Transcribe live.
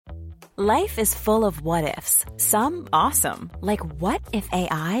Life is full of what-ifs. Some awesome, like what if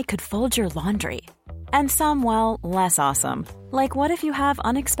AI could fold your laundry? And some, well, less awesome, like what if you have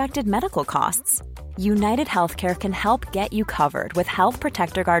unexpected medical costs? United Healthcare can help get you covered with Health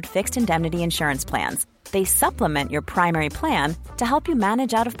Protector Guard fixed indemnity insurance plans. They supplement your primary plan to help you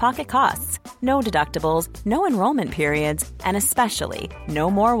manage out-of-pocket costs. No deductibles, no enrollment periods, and especially no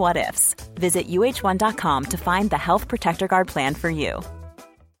more what-ifs. Visit uh1.com to find the Health Protector Guard plan for you.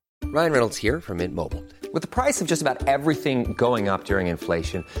 Ryan Reynolds here from Mint Mobile. With the price of just about everything going up during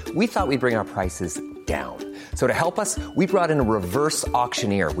inflation, we thought we'd bring our prices down. So to help us, we brought in a reverse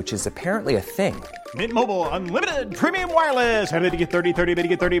auctioneer, which is apparently a thing. Mint Mobile Unlimited Premium Wireless. How to get 30, 30, bit to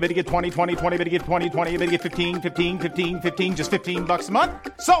get 30, bit to get 20, 20, 20, bit to get 20, 20, bit to get 15, 15, 15, 15, just $15 a month?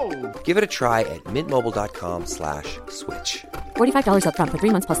 Sold! Give it a try at mintmobile.com/switch. $45 up front for 3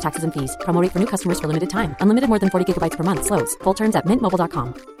 months plus taxes and fees. Promo rate for new customers for limited time. Unlimited more than 40 gigabytes per month. Slows full terms at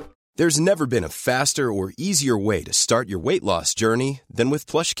mintmobile.com. There's never been a faster or easier way to start your weight loss journey than with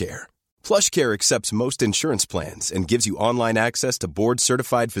PlushCare. PlushCare accepts most insurance plans and gives you online access to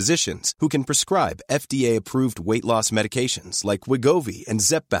board-certified physicians who can prescribe FDA-approved weight loss medications like Wegovy and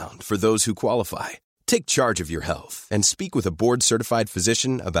Zepbound for those who qualify. Take charge of your health and speak with a board-certified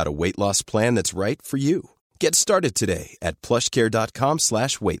physician about a weight loss plan that's right for you. Get started today at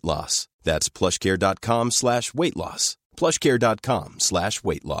plushcare.com/weight loss. That's plushcare.com/weight loss.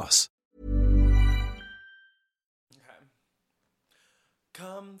 plushcare.com/weight loss.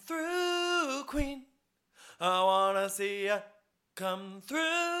 Come through, Queen. I wanna see ya. Come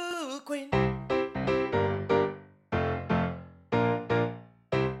through, Queen.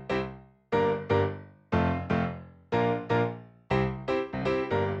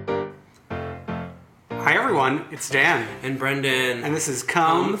 Hi everyone, it's Dan. And Brendan. And this is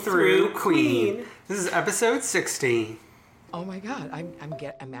Come Through Queen. This is episode 60. Oh my God,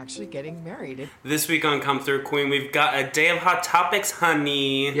 I'm actually getting married. This week on Come Through Queen, we've got a day of hot topics,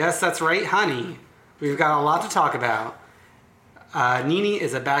 honey. Yes, that's right, honey. We've got a lot to talk about. Nene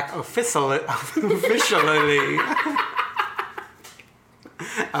is back officially.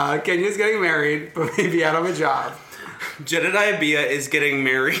 Kenya's getting married, but maybe out of a job. Jedediah Bia is getting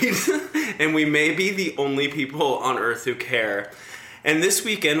married, and we may be the only people on Earth who care. And this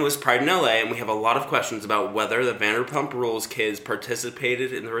weekend was Pride in LA, and we have a lot of questions about whether the Vanderpump Rules kids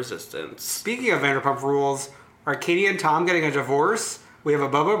participated in the resistance. Speaking of Vanderpump Rules, are Katie and Tom getting a divorce? We have a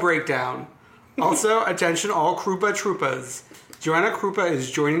Bubba breakdown. Also, attention all Krupa Troopas. Joanna Krupa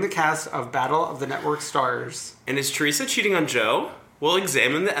is joining the cast of Battle of the Network Stars. And is Teresa cheating on Joe? We'll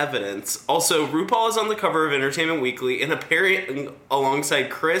examine the evidence. Also, RuPaul is on the cover of Entertainment Weekly and appearing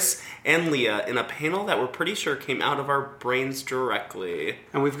alongside Chris and Leah in a panel that we're pretty sure came out of our brains directly.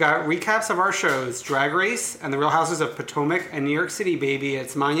 And we've got recaps of our shows, Drag Race and The Real Houses of Potomac and New York City, baby.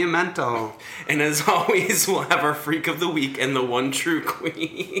 It's monumental. And as always, we'll have our Freak of the Week and the One True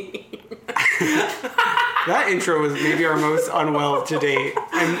Queen. That intro was maybe our most unwell to date.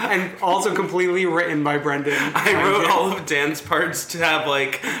 And also completely written by Brendan. I wrote all of Dan's parts to have,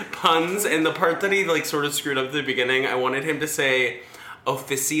 like, puns, and the part that he, like, sort of screwed up at the beginning, I wanted him to say,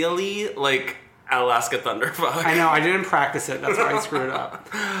 officially, like, Alaska Thunderfuck. I know, I didn't practice it, that's why I screwed it up.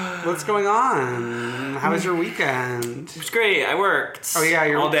 What's going on? How was your weekend? It was great, I worked. Oh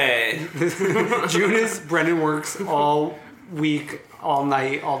yeah, all day. June is Brendan works all week, all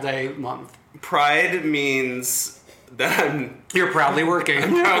night, all day, month. Pride means that You're proudly working.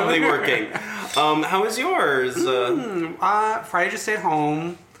 I'm proudly working. How was yours? Friday just stayed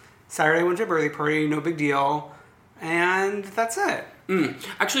home. Saturday went to a birthday party, no big deal. And that's it.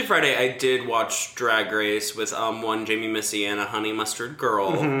 Actually, Friday I did watch Drag Race with one Jamie Missy and a Honey Mustard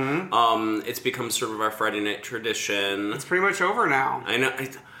Girl. Mm-hmm. It's become sort of our Friday night tradition. It's pretty much over now. I know.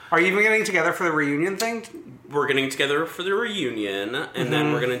 Are you even getting together for the reunion thing? We're getting together for the reunion, and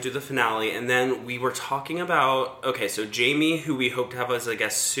then we're going to do the finale, and then we were talking about, okay, so Jamie, who we hope to have as a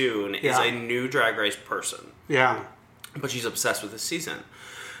guest soon, is a new Drag Race person. Yeah. But she's obsessed with this season.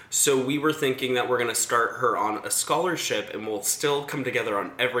 So we were thinking that we're going to start her on a scholarship, and we'll still come together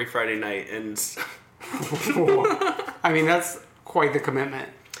on every Friday night, and... I mean, that's quite the commitment.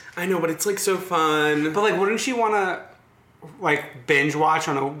 I know, but it's, like, so fun. But, like, wouldn't she want to, like, binge watch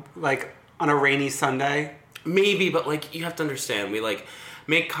on a rainy Sunday? Maybe, but, like, you have to understand, we, like,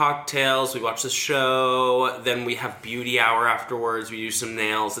 make cocktails, we watch the show, then we have beauty hour afterwards, we do some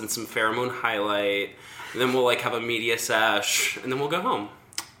nails and some pheromone highlight, and then we'll, like, have a media sesh, and then we'll go home.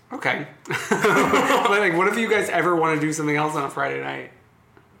 Okay. But, like, what if you guys ever want to do something else on a Friday night?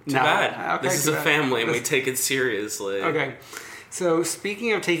 Too bad. Okay, this is a family, and we take it seriously. Okay. So,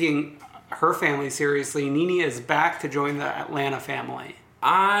 speaking of taking her family seriously, Nene is back to join the Atlanta family.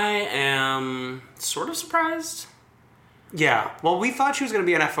 I am sort of surprised. Yeah. Well, we thought she was going to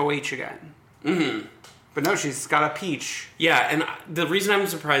be an FOH again. Mm-hmm. But no, she's got a peach. Yeah, and the reason I'm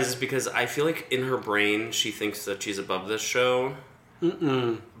surprised is because I feel like in her brain she thinks that she's above this show.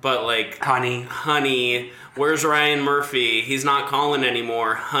 But like, honey, where's Ryan Murphy? He's not calling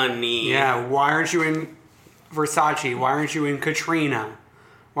anymore, honey. Yeah, why aren't you in Versace? Why aren't you in Katrina?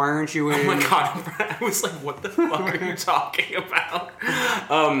 Why aren't you in... Oh my god, I was like, what the fuck are you talking about?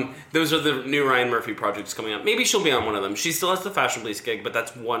 Those are the new Ryan Murphy projects coming up. Maybe she'll be on one of them. She still has the Fashion Police gig, but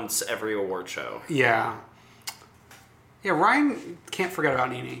that's once every award show. Yeah. Yeah, Ryan can't forget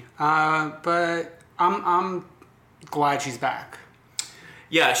about Nene. But I'm glad she's back.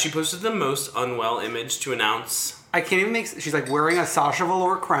 Yeah, she posted the most unwell image to announce. I can't even make... She's like wearing a Sasha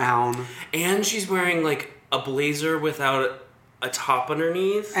Velour crown. And she's wearing like a blazer without a top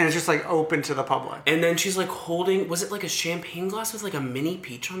underneath. And it's just like open to the public. And then she's like holding... Was it like a champagne glass with like a mini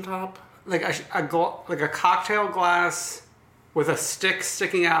peach on top? Like a cocktail glass with a stick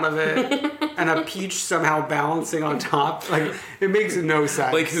sticking out of it and a peach somehow balancing on top. Like, it makes no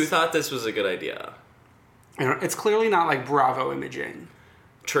sense. Like, who thought this was a good idea? You know, it's clearly not like Bravo imaging.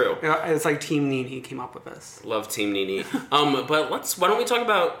 True. You know, it's like Team Nene came up with this. Love Team Nene. But why don't we talk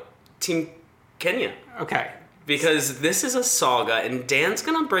about Team Kenya? Okay. Because this is a saga, and Dan's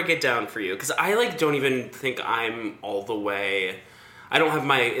gonna break it down for you. Because I don't even think I'm all the way... I don't have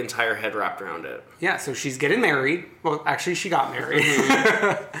my entire head wrapped around it. Yeah, so she's getting married. Well, actually, she got married.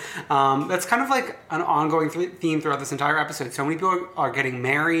 That's kind of like an ongoing theme throughout this entire episode. So many people are getting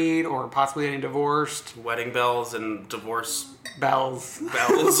married or possibly getting divorced. Wedding bells and divorce bells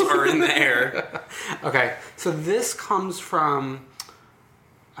are in the air. Okay, so this comes from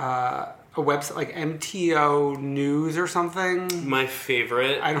a website like MTO News or something. My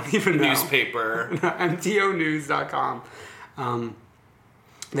favorite. I don't even know. Newspaper. MTOnews.com.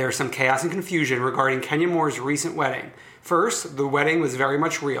 There's some chaos and confusion regarding Kenya Moore's recent wedding. First, the wedding was very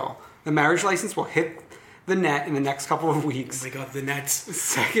much real. The marriage license will hit the net in the next couple of weeks. Oh my god, the nets.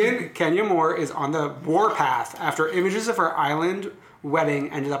 Second, Kenya Moore is on the warpath after images of her island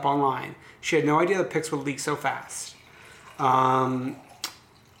wedding ended up online. She had no idea the pics would leak so fast.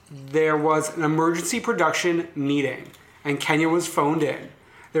 There was an emergency production meeting, and Kenya was phoned in.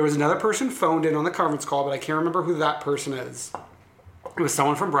 There was another person phoned in on the conference call, but I can't remember who that person is. It was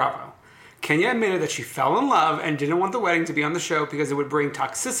someone from Bravo. Kenya admitted that she fell in love and didn't want the wedding to be on the show because it would bring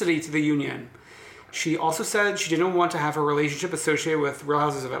toxicity to the union. She also said she didn't want to have her relationship associated with Real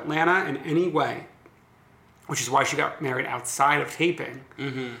Houses of Atlanta in any way, which is why she got married outside of taping.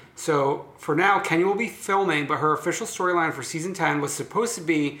 Mm-hmm. So for now, Kenya will be filming, but her official storyline for season 10 was supposed to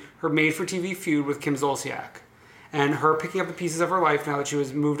be her made-for-TV feud with Kim Zolciak and her picking up the pieces of her life now that she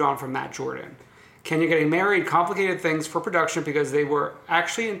was moved on from Matt Jordan. Kenya getting married complicated things for production because they were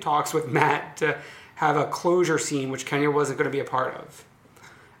actually in talks with Matt to have a closure scene, which Kenya wasn't going to be a part of.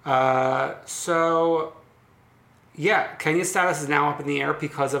 Kenya's status is now up in the air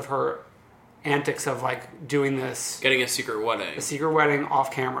because of her antics of like doing this. Getting a secret wedding. A secret wedding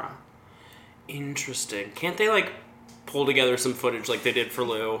off camera. Interesting. Can't they like pull together some footage like they did for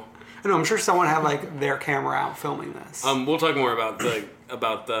Lou? I know, I'm sure someone had like their camera out filming this. We'll talk more about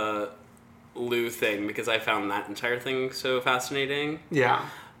the Lou thing because I found that entire thing so fascinating. Yeah.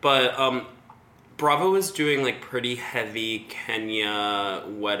 But Bravo is doing like pretty heavy Kenya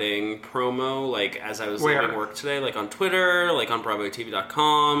wedding promo like as I was leaving work today, like on Twitter, like on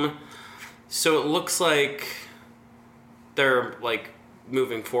BravoTV.com. So it looks like they're like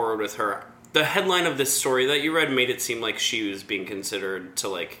moving forward with her. The headline of this story that you read made it seem like she was being considered to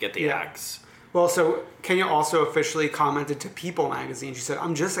like get the axe. Well, so Kenya also officially commented to People magazine. She said,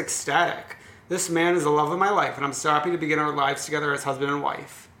 "I'm just ecstatic. This man is the love of my life, and I'm so happy to begin our lives together as husband and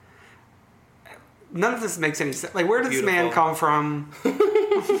wife." None of this makes any sense. Like, where did this man come from?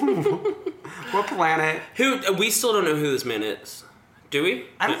 What planet? We still don't know who this man is. Do we?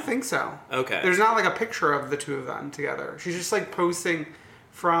 I don't think so. Okay. There's not like a picture of the two of them together. She's just like posting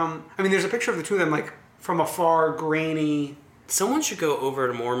from... I mean, there's a picture of the two of them like from afar, grainy... Someone should go over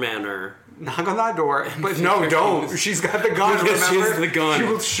to Moore Manor. Knock on that door. But no, don't. She's got the gun, remember? She has the gun. She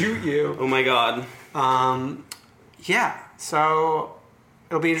will shoot you. Oh my god. Yeah. So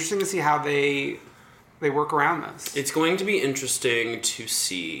it'll be interesting to see how they work around this. It's going to be interesting to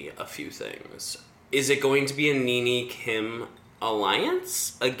see a few things. Is it going to be a Nene Kim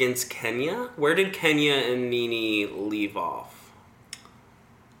alliance against Kenya? Where did Kenya and Nene leave off?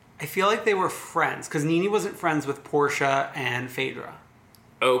 I feel like they were friends, because Nene wasn't friends with Portia and Phaedra.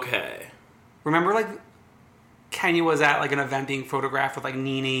 Okay. Remember, like, Kenya was at, like, an event being photographed with, like,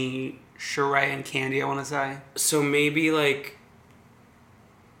 Nene, Sheree, and Candy, I want to say? So maybe, like,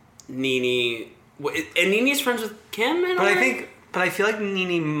 Nene, and Nene's friends with Kim. But I feel like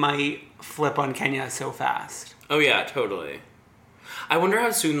Nene might flip on Kenya so fast. Oh yeah, totally. I wonder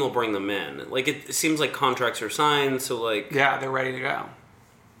how soon they'll bring them in. Like, it seems like contracts are signed, so like... Yeah, they're ready to go.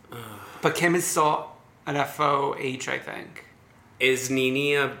 But Kim is still an FOH, I think. Is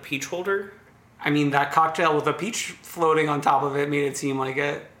Nene a peach holder? I mean, that cocktail with a peach floating on top of it made it seem like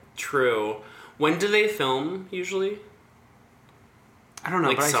it. True. When do they film, usually? I don't know,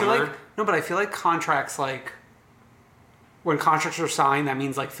 like but summer? I feel like... No, but I feel like contracts, like... When contracts are signed, that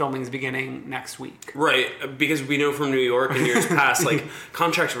means, like, filming's beginning next week. Right, because we know from New York in years past, like,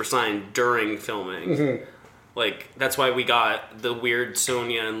 contracts were signed during filming. Mm-hmm. Like, that's why we got the weird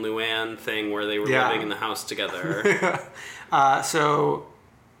Sonia and Luann thing where they were living in the house together. So,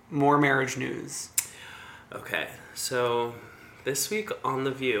 more marriage news. Okay, so this week on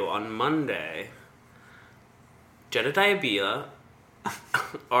The View, on Monday, Jedediah Bia,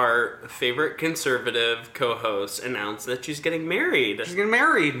 our favorite conservative co-host, announced that she's getting married. She's getting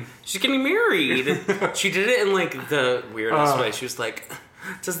married. She did it in, like, the weirdest way. She was like,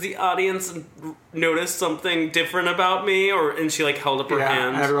 does the audience notice something different about me? And she, like, held up her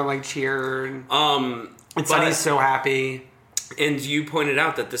hand. And everyone, like, cheered. And Sunny's so happy. And you pointed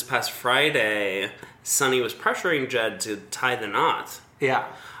out that this past Friday, Sunny was pressuring Jed to tie the knot. Yeah.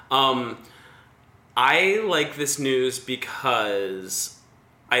 I like this news because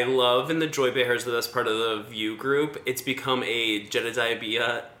I love in the Joy Behars, the best part of the View group, it's become a Jedediah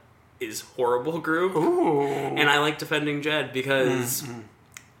Bia is horrible group. Ooh. And I like defending Jed because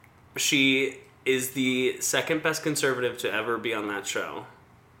she is the second best conservative to ever be on that show.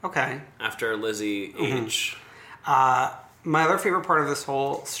 Okay. After Lizzie H. My other favorite part of this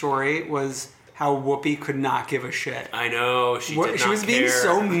whole story was how Whoopi could not give a shit. I know, she did not She was care. being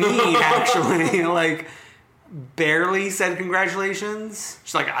so mean, actually. Like, barely said congratulations.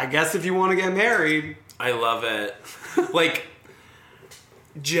 She's like, I guess if you want to get married. I love it. Like,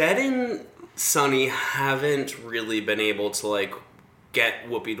 Jed and Sunny haven't really been able to, like, get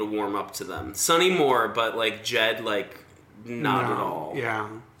Whoopi to warm up to them. Sunny more, but, like, Jed, like, not at all. Yeah.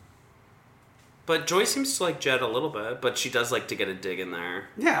 But Joy seems to like Jed a little bit, but she does like to get a dig in there.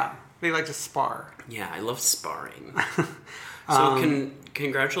 Yeah. They like to spar. Yeah, I love sparring. So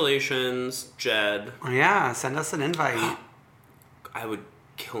congratulations, Jed. Yeah, send us an invite. I would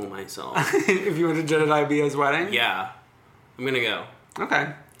kill myself. If you went to Jedediah Bia's wedding? Yeah. I'm gonna go.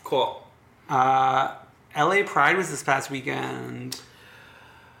 Okay. Cool. LA Pride was this past weekend.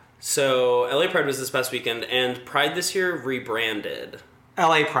 So, LA Pride was this past weekend, and Pride this year rebranded.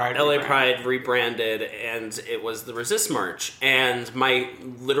 LA Pride rebranded, and it was the Resist March. And my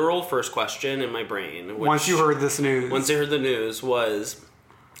literal first question in my brain, once you heard this news, once I heard the news, was,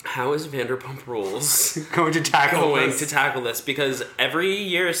 how is Vanderpump Rules going to tackle this? Because every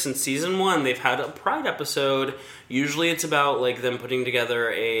year since season 1, they've had a Pride episode. Usually it's about, like, them putting together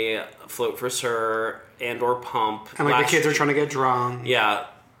a float for Sir and or pump. And, like, the kids are trying to get drunk. Yeah.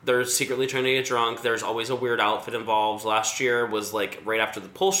 They're secretly trying to get drunk. There's always a weird outfit involved. Last year was, like, right after the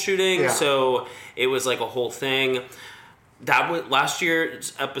Pulse shooting, so it was, like, a whole thing. That was last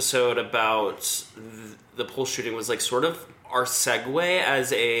year's episode about the Pulse shooting was, like, sort of our segue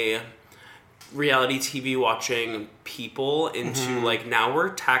as a reality TV watching people into, like, now we're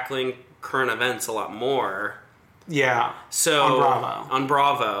tackling current events a lot more. Yeah. So on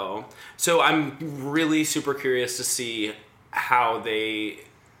Bravo. So I'm really super curious to see how they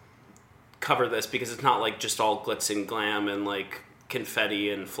cover this, because it's not like just all glitz and glam and like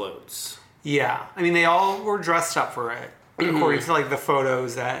confetti and floats. Yeah, I mean, they all were dressed up for it, according to like the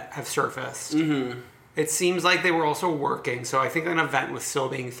photos that have surfaced. It seems like they were also working, so I think an event was still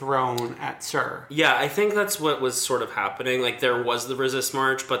being thrown at Sir. Yeah, I think that's what was sort of happening. Like, there was the Resist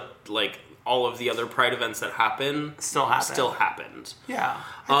March, but like all of the other Pride events that happened still happened. Yeah,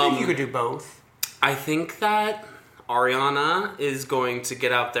 I think you could do both. I think that Ariana is going to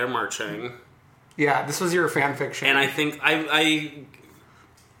get out there marching. Yeah, this was your fan fiction. And I think, I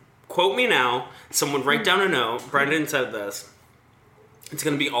quote me now, someone write down a note, Brendan said this, it's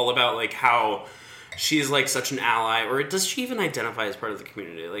going to be all about like how she's like such an ally, or does she even identify as part of the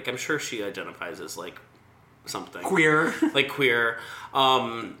community? Like, I'm sure she identifies as like something. Queer. Like queer.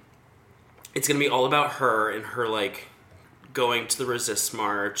 It's going to be all about her and her like going to the Resist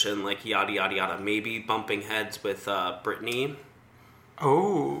March and like yada yada yada, maybe bumping heads with Brittany.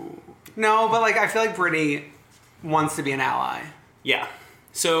 Oh. No, but like I feel like Brittany wants to be an ally. Yeah.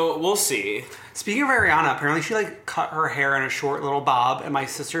 So we'll see. Speaking of Ariana, apparently she like cut her hair in a short little bob, and my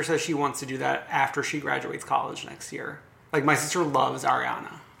sister says she wants to do that after she graduates college next year. Like, my sister loves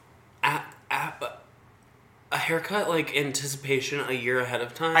Ariana. a haircut, like, anticipation a year ahead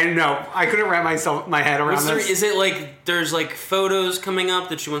of time? I know. I couldn't wrap my head around this. Is it like there's like photos coming up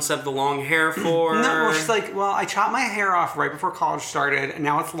that she wants to have the long hair for? No, well, she's like, well, I chopped my hair off right before college started, and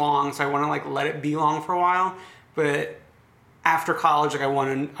now it's long, so I want to like let it be long for a while. But after college, like I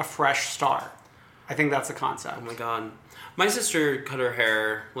want a fresh start. I think that's the concept. Oh my god, my sister cut her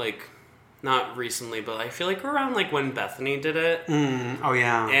hair like not recently, but I feel like around like when Bethany did it. Oh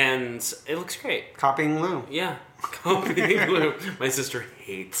yeah, and it looks great. Copying Lou. Yeah, copying Lou. My sister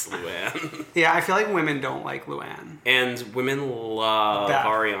hates Luann. Yeah, I feel like women don't like Luann. And women love Beth.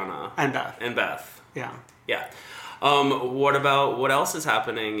 Ariana. And Beth. Yeah. Yeah. What else is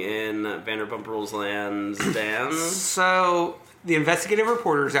happening in Vanderpump Rules land, Dan? So, the investigative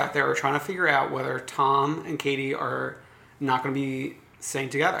reporters out there are trying to figure out whether Tom and Katie are not going to be staying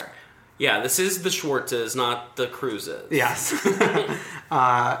together. Yeah, this is the Schwartzes, not the Cruzes. Yes.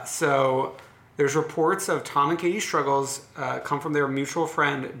 So there's reports of Tom and Katie's struggles come from their mutual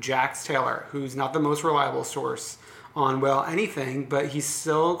friend, Jax Taylor, who's not the most reliable source on, well, anything, but he's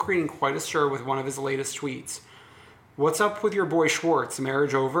still creating quite a stir with one of his latest tweets. "What's up with your boy Schwartz?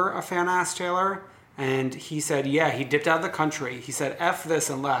 Marriage over?" a fan asked Taylor. And he said, yeah, he dipped out of the country. He said, F this,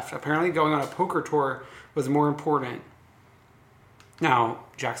 and left. Apparently going on a poker tour was more important. Now,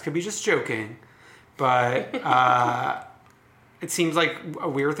 Jax could be just joking, but it seems like a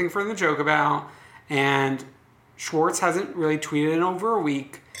weird thing for them to joke about. And Schwartz hasn't really tweeted in over a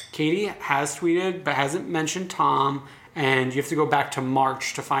week. Katie has tweeted, but hasn't mentioned Tom. And you have to go back to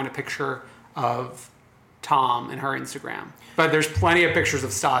March to find a picture of Tom in her Instagram. But there's plenty of pictures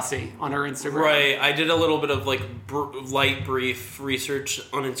of Stassi on her Instagram. Right. I did a little bit of like light brief research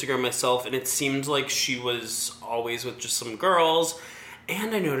on Instagram myself, and it seemed like she was always with just some girls.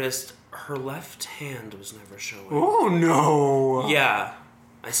 And I noticed her left hand was never showing. Oh, no. Yeah.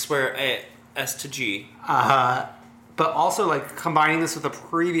 I swear, S to G. But also, like, combining this with a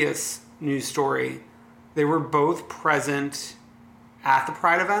previous news story, they were both present at the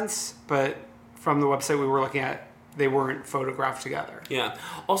Pride events, but from the website we were looking at, they weren't photographed together. Yeah.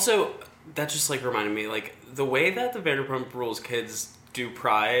 Also, that just, like, reminded me, like, the way that the Vanderpump Rules kids do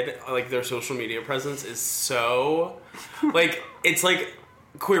Pride, like, their social media presence is so, like, it's like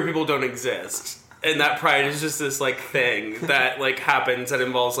queer people don't exist. And that Pride is just this, like, thing that, like, happens that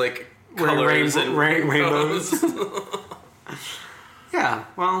involves, like, colors and rainbows. Yeah,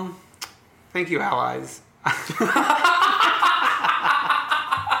 well, thank you, allies.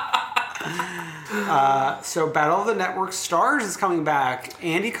 So Battle of the Network Stars is coming back.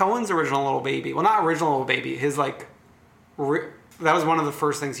 Andy Cohen's original Little Baby. Well, not original Little Baby. His, like, that was one of the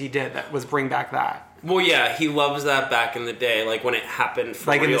first things he did, that was bring back that. Well, yeah, he loves that back in the day, like when it happened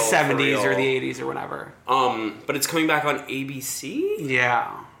for like real, in the 70s or the 80s or whatever. But it's coming back on ABC?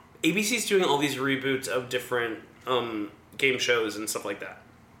 Yeah. ABC's doing all these reboots of different game shows and stuff like that.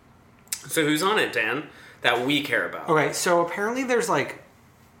 So who's on it, Dan, that we care about? Okay, so apparently there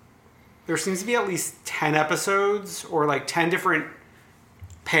seems to be at least 10 episodes or like 10 different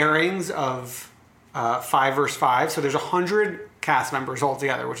pairings of 5 versus 5. So there's 100 cast members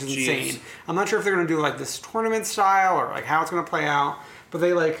altogether, which is insane. I'm not sure if they're going to do like this tournament style or like how it's going to play out, but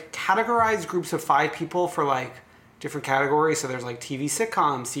they like categorize groups of 5 people for like different categories. So there's like TV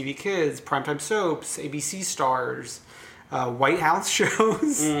sitcoms, TV kids, primetime soaps, ABC stars, White House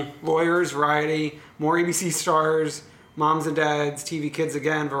shows, lawyers, variety, more ABC stars, moms and dads, TV kids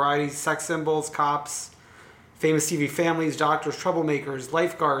again, variety, sex symbols, cops, famous TV families, doctors, troublemakers,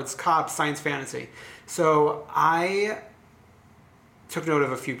 lifeguards, cops, science fantasy. So I took note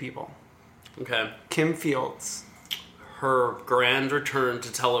of a few people. Okay. Kim Fields. Her grand return to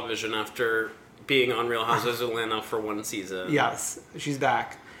television after being on Real Housewives of Atlanta for one season. Yes, she's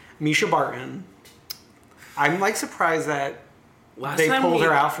back. Misha Barton. I'm like surprised that they pulled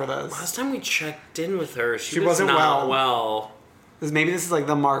her out for this. Last time we checked in with her, she wasn't not well. Maybe this is like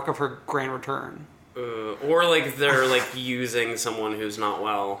the mark of her grand return. Or like they're like using someone who's not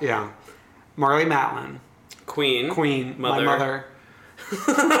well. Yeah. Marlee Matlin. Queen, my mother.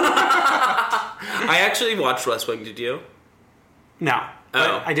 I actually watched West Wing, did you? No.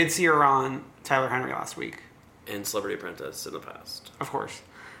 Oh. I did see her on Tyler Henry last week. And Celebrity Apprentice in the past. Of course.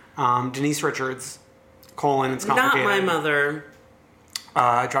 Denise Richards. It's complicated. Not my mother.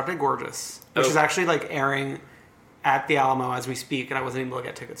 Drop Dead Gorgeous. Which is actually like airing at the Alamo as we speak, and I wasn't able to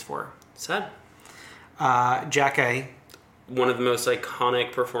get tickets for. Sad. Jack A. One of the most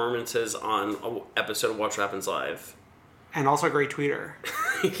iconic performances on an episode of Watch What Happens Live. And also a great tweeter.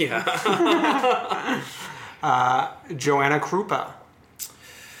 Yeah. Joanna Krupa.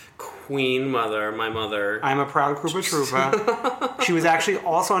 Queen mother, my mother. I'm a proud Krupa Trupa. She was actually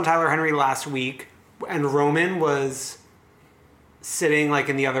also on Tyler Henry last week, and Roman was sitting like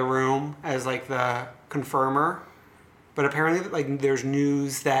in the other room as like the confirmer, but apparently like there's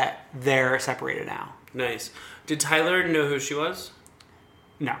news that they're separated now. Nice. Did Tyler know who she was?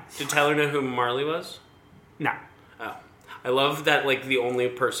 No. Did Tyler know who Marley was? No. Oh. I love that like the only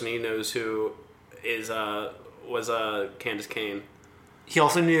person he knows who is was Candace Cain. He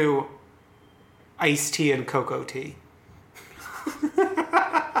also knew iced tea and cocoa tea.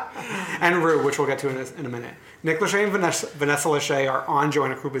 And Rue, which we'll get to in a minute. Nick Lachey and Vanessa Lachey are on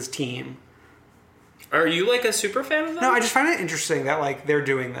Joanna Krupa's team. Are you like a super fan of them? No, I just find it interesting that like they're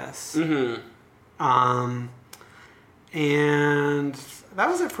doing this. Mm-hmm. And that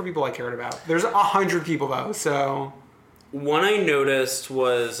was it for people I cared about. There's 100 people though, so... One I noticed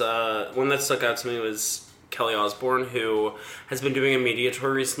was, one that stuck out to me was Kelly Osbourne, who has been doing a media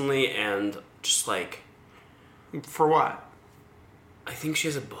tour recently, and just like... For what? I think she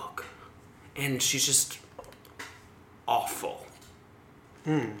has a book. And she's just awful.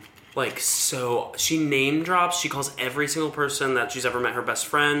 Like, so... She name drops, she calls every single person that she's ever met her best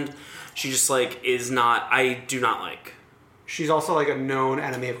friend. She just, like, is not... I do not like. She's also, like, a known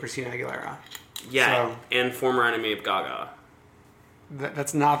enemy of Christina Aguilera. Yeah, So, and former enemy of Gaga.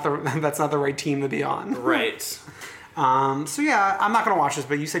 that's not the right team to be on. Right. So yeah, I'm not gonna watch this,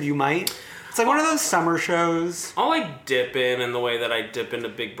 but you said you might. It's like one of those summer shows. I'll like dip in the way that I dip into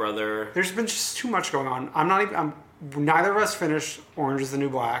Big Brother. There's been just too much going on. Neither of us finished Orange Is the New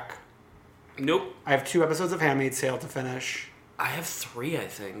Black. Nope. I have 2 episodes of Handmaid's Tale to finish. I have 3, I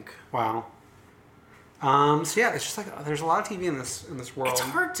think. Wow. So yeah, it's just like there's a lot of TV in this world. It's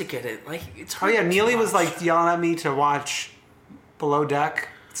hard to get it. Like it's Oh hard. yeah, to Neely was watch. like yelling at me to watch Below Deck.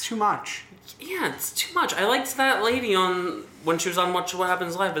 It's too much. Yeah, it's too much. I liked that lady on when she was on Watch What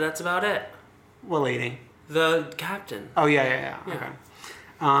Happens Live, but that's about it. What lady? The captain. Oh yeah. Yeah. Okay.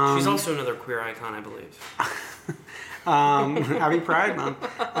 She's also another queer icon, I believe. Happy Pride Month.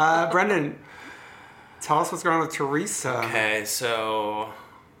 Brendan, tell us what's going on with Teresa. Okay, so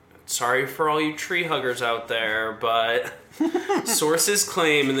sorry for all you tree huggers out there, but sources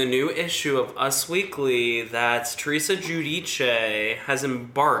claim in the new issue of Us Weekly that Teresa Giudice has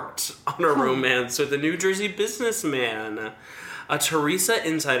embarked on a romance with a New Jersey businessman. A Teresa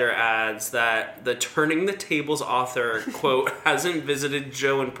insider adds that the Turning the Tables author, quote, hasn't visited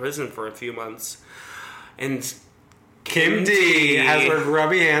Joe in prison for a few months. And Kim D has her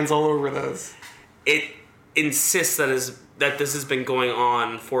grubby hands all over this. It insists that this has been going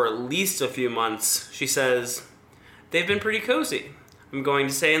on for at least a few months. She says, they've been pretty cozy. I'm going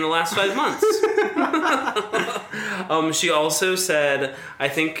to say in the last 5 months. She also said, I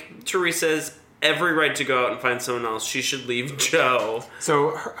think Teresa's every right to go out and find someone else. She should leave Joe.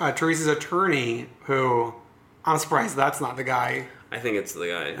 So Teresa's attorney, who I'm surprised that's not the guy. I think it's the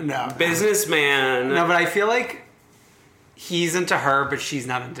guy. No. Businessman. No, but I feel like he's into her, but she's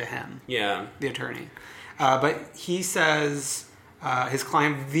not into him. Yeah. The attorney. But he says his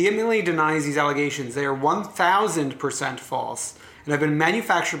client vehemently denies these allegations. They are 1,000% false and have been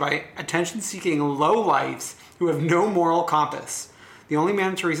manufactured by attention-seeking lowlifes who have no moral compass. The only man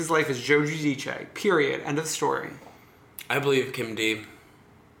in Teresa's life is Joe Giudice. Period. End of story. I believe Kim D.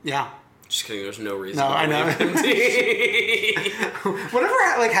 Yeah. Just kidding. There's no reason. No, to I know. believe Kim D.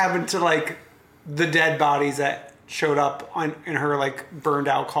 Whatever happened to the dead bodies that showed up in her burned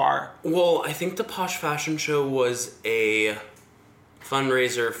out car? Well, I think the Posh Fashion Show was a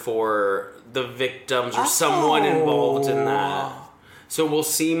fundraiser for the victims or someone involved in that. So we'll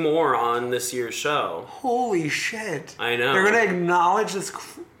see more on this year's show. Holy shit. I know. They're going to acknowledge this.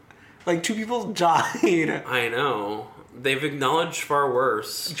 2 people died. I know. They've acknowledged far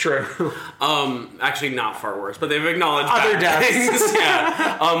worse. True. Actually, not far worse, but they've acknowledged other bad deaths. things.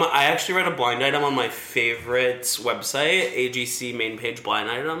 Yeah. I actually read a blind item on my favorite website, AGC main page blind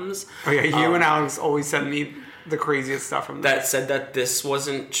items. Oh yeah, you and Alex always send me the craziest stuff from that said that this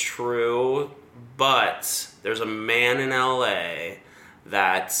wasn't true, but there's a man in LA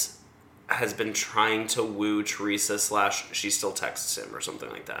that has been trying to woo Teresa / she still texts him or something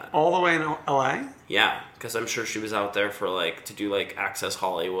like that. All the way in LA? Yeah, because I'm sure she was out there for to do Access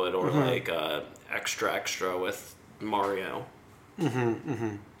Hollywood or extra with Mario.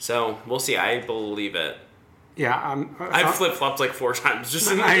 So we'll see. I believe it. Yeah, I've flip flopped 4 times just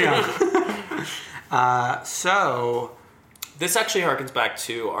in I know. So this actually harkens back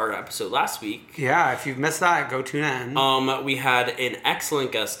to our episode last week. Yeah, if you've missed that, go tune in. We had an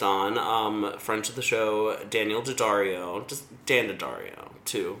excellent guest on, friend of the show, Daniel Daddario, just Dan Daddario,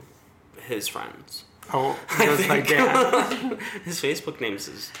 to his friends. Oh, he goes by Dan. His Facebook name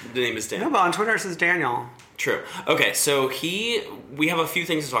is Dan. No, but on Twitter it says Daniel. True. Okay, so we have a few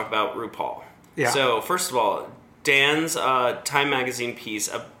things to talk about RuPaul. Yeah. So, first of all, Dan's Time Magazine piece,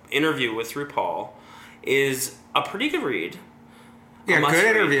 interview with RuPaul, is a pretty good read. Yeah,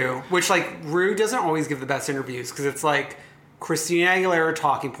 good interview. Which, like, Ru doesn't always give the best interviews because it's like Christina Aguilera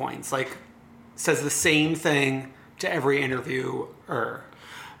talking points. Like, says the same thing to every interviewer.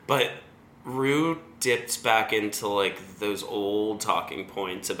 But Ru dipped back into, like, those old talking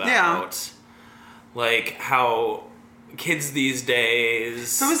points about, like, how kids these days...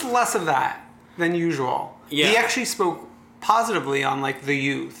 So it was less of that than usual. Yeah. He actually spoke positively on, like, the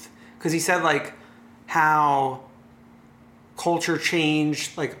youth. Because he said, like, how culture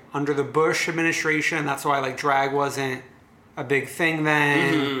changed, like, under the Bush administration. That's why, like, drag wasn't a big thing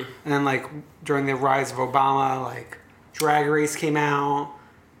then. Mm-hmm. And then, like, during the rise of Obama, like, Drag Race came out.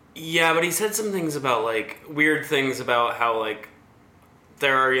 Yeah, but he said some things about, like, weird things about how, like,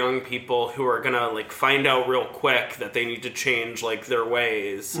 there are young people who are gonna, like, find out real quick that they need to change, like, their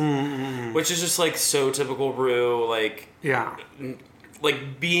ways. Mm-hmm. Which is just, like, so typical Ru, like... Yeah.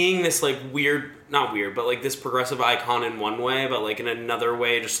 Like, being this, like, weird... Not weird, but, like, this progressive icon in one way, but, like, in another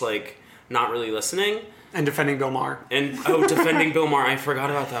way, just, like, not really listening. And defending Bill Maher. And, defending Bill Maher. I forgot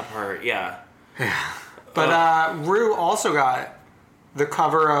about that part, yeah. Yeah. But Ru also got the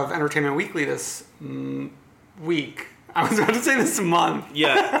cover of Entertainment Weekly this week. I was about to say this month.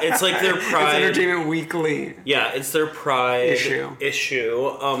 Yeah, it's like their Pride... It's Entertainment Weekly. Yeah, it's their Pride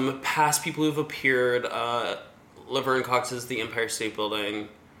issue. Past people who've appeared, Laverne Cox's The Empire State Building.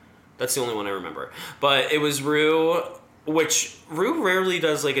 That's the only one I remember. But it was Ru, which Ru rarely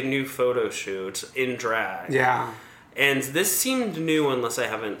does, like, a new photo shoot in drag. Yeah. And this seemed new unless I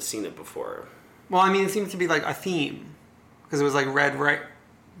haven't seen it before. Well, I mean, it seemed to be, like, a theme. Because it was, like, red,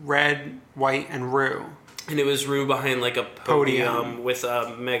 white, and Ru. And it was Ru behind, like, a podium with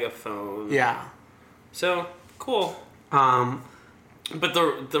a megaphone. Yeah. So, cool. But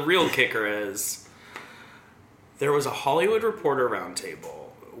the real kicker is there was a Hollywood Reporter roundtable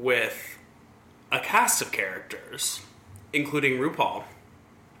with a cast of characters, including RuPaul,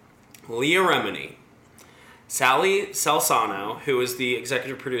 Leah Remini, Sally Salsano, who is the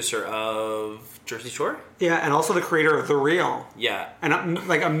executive producer of Jersey Shore. Yeah, and also the creator of The Real. Yeah. And,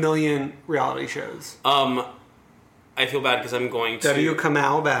 like, a million reality shows. I feel bad because I'm going to... W.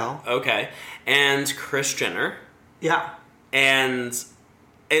 Kamau Bell. Okay. And Kris Jenner. Yeah. And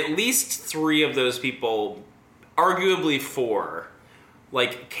at least 3 of those people, arguably 4,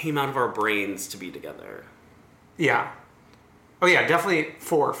 like, came out of our brains to be together. Yeah. Oh, yeah, definitely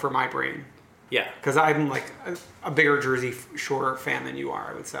 4 for my brain. Yeah. Because I'm, like, a bigger Jersey Shore fan than you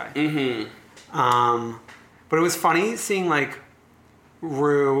are, I would say. Mm-hmm. But it was funny seeing, like,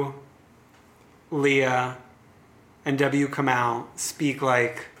 Ru, Leah, and W. Kamau speak,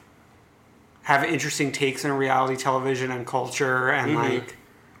 like, have interesting takes on reality television and culture and, like,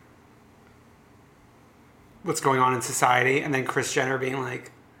 what's going on in society. And then Kris Jenner being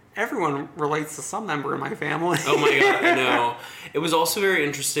like, everyone relates to some member of my family. Oh my god, I know. It was also very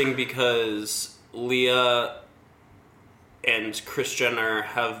interesting because Leah and Kris Jenner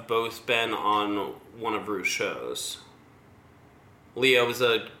have both been on one of Ru's shows. Leah was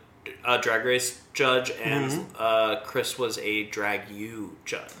a Drag Race judge, and Kris was a Drag U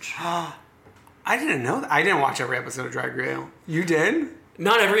judge. I didn't know that. I didn't watch every episode of Drag Race. You did?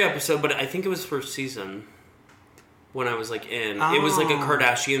 Not every episode, but I think it was first season when I was, like, in. It was, like, a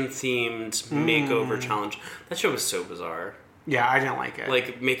Kardashian-themed makeover challenge. That show was so bizarre. Yeah, I didn't like it.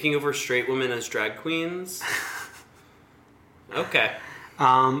 Like, making over straight women as drag queens. Okay.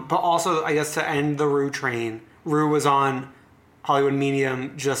 But also, I guess to end the Ru train, Ru was on Hollywood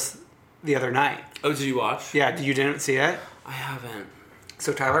Medium just the other night. Oh, did you watch? Yeah, you didn't see it? I haven't.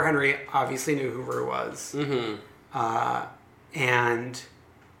 So Tyler Henry obviously knew who Ru was. Mm-hmm. And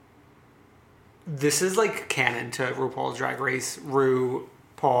this is, like, canon to RuPaul's Drag Race,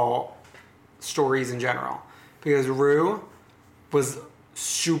 RuPaul stories in general. Because Ru was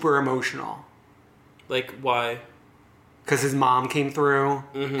super emotional. Like, why? Because his mom came through,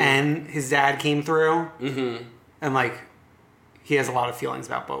 and his dad came through. Mm-hmm. And, like, he has a lot of feelings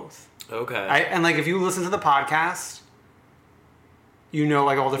about both. Okay. And, like, if you listen to the podcast, you know,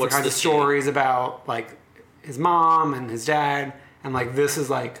 like, all different kinds of stories about, like, his mom and his dad. And, like, this is,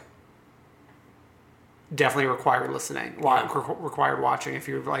 like, definitely required listening. Required watching if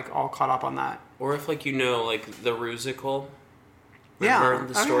you're, like, all caught up on that. Or if, like, you know, like, the Rusical. Yeah.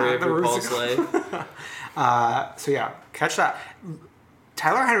 The story of RuPaul's life. So, yeah, catch that.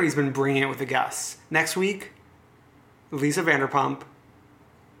 Tyler Henry's been bringing it with the guests. Next week, Lisa Vanderpump,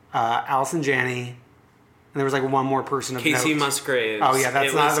 Allison Janney, and there was, like, one more person of Casey note. Musgraves. Oh, yeah,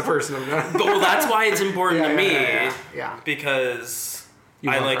 that's not the person of note. Well, that's why it's important to me. Yeah. Because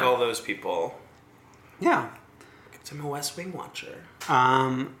I like all those people. Yeah. Because I'm a West Wing watcher.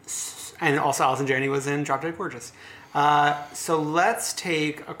 And also Allison Janney was in Drop Dead Gorgeous. So let's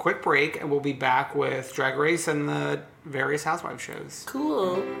take a quick break, and we'll be back with Drag Race and the various Housewives shows.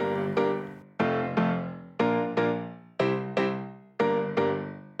 Cool.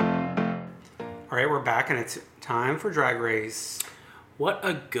 All right, we're back, and it's time for Drag Race. What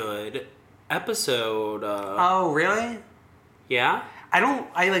a good episode. Oh, really? Yeah?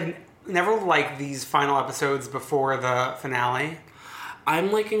 I never like these final episodes before the finale.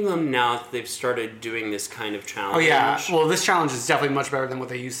 I'm liking them now that they've started doing this kind of challenge. Oh, yeah. Well, this challenge is definitely much better than what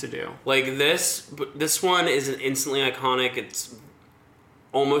they used to do. Like, this one is instantly iconic. It's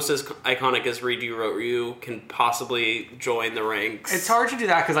almost as iconic as Read You, Wrote You can possibly join the ranks. It's hard to do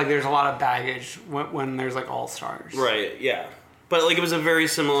that because, like, there's a lot of baggage when there's, like, all-stars. Right, yeah. But, like, it was a very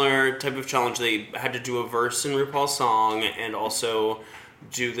similar type of challenge. They had to do a verse in RuPaul's song and also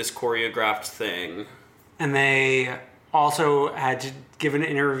do this choreographed thing. And they also had to give an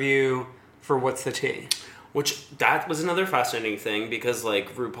interview for What's the Tea? Which, that was another fascinating thing because,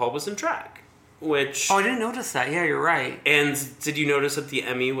 like, RuPaul was in drag. Which... Oh, I didn't notice that. Yeah, you're right. And did you notice that the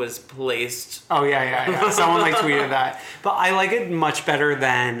Emmy was placed... Oh, yeah. Someone, like, tweeted that. But I like it much better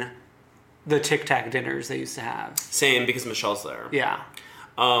than the Tic Tac dinners they used to have. Same, because Michelle's there. Yeah.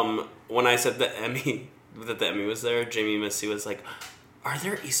 When I said that the Emmy was there, Jamie Missy was like, are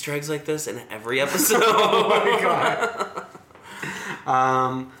there Easter eggs like this in every episode? Oh, my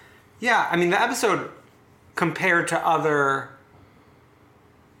God. Yeah, I mean, the episode, compared to other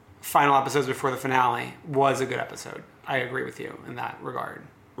final episodes before the finale, was a good episode. I agree with you in that regard.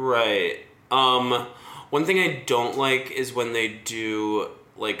 Right. One thing I don't like is when they do,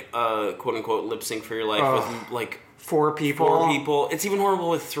 like, a quote-unquote lip sync for your life with, like... 4 people. 4 people. It's even horrible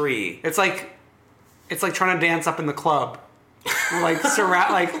with 3. It's like trying to dance up in the club. Like,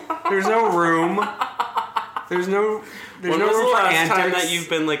 there's no room. There's no room for antics. When was the last time that you've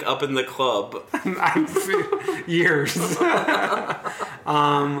been, like, up in the club? Years.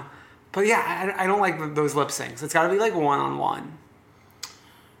 But yeah, I don't like those lip syncs. It's got to be, like, one-on-one.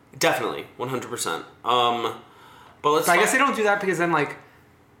 Definitely, 100%. But let's. I guess they don't do that because then, like,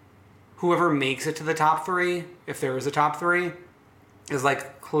 whoever makes it to the top 3, if there is a top 3, is,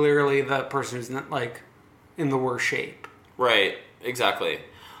 like, clearly the person who's not, like, in the worst shape. Right, exactly.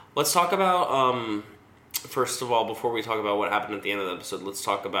 Let's talk about, first of all, before we talk about what happened at the end of the episode, let's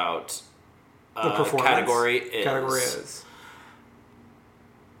talk about the performance. Category is.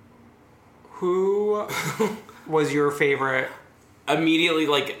 Who was your favorite? Immediately,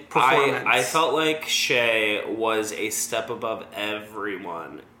 like, performance? I felt like Shea was a step above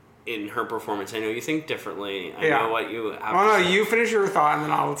everyone in her performance. I know you think differently. I know what you have to say. You finish your thought and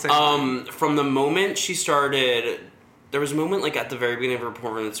then I'll say from the moment she started, there was a moment, like, at the very beginning of her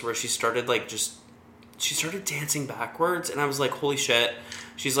performance where she started, like, she started dancing backwards, and I was like, holy shit.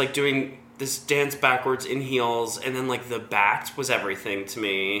 She's, like, doing this dance backwards in heels, and then, like, the bat was everything to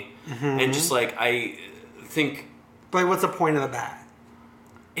me. Mm-hmm. And just, like, I think... But what's the point of the bat?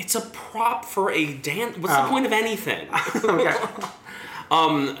 It's a prop for a dance. What's the point of anything? Okay.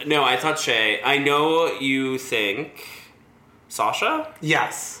 No, I thought Shea. I know you think Sasha?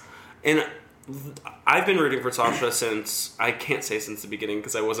 Yes. And I've been rooting for Sasha since, I can't say since the beginning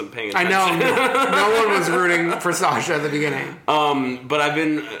because I wasn't paying attention. I know. No one was rooting for Sasha at the beginning. But I've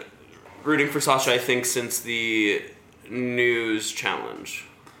been rooting for Sasha, I think, since the news challenge.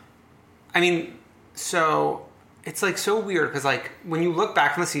 I mean, so it's, like, so weird because, like, when you look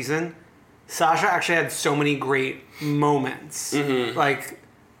back on the season, Sasha actually had so many great moments. Mm-hmm. Like,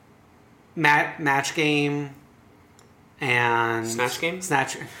 Match Game and... Snatch Game?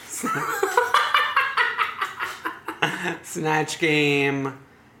 Snatch Game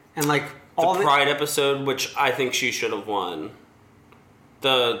and, like, all the Pride episode, which I think she should have won.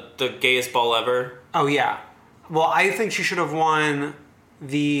 The gayest ball ever. Oh, yeah. Well, I think she should have won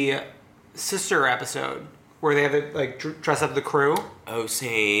the sister episode where they had to, like, dress up the crew. Oh,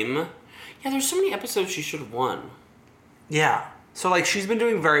 same. Yeah, there's so many episodes she should have won. Yeah. So, like, she's been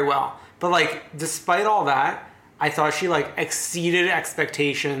doing very well. But, like, despite all that, I thought she, like, exceeded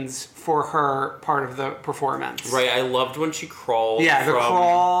expectations for her part of the performance. Right, I loved when she crawled. Yeah, the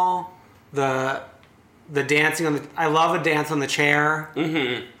crawl, the dancing on the... I love a dance on the chair.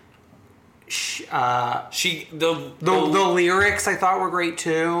 Mm-hmm. The lyrics I thought were great,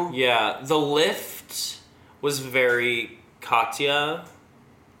 too. Yeah, the lift was very Katya.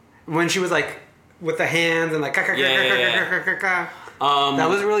 When she was, like, with the hands and, like... Yeah. That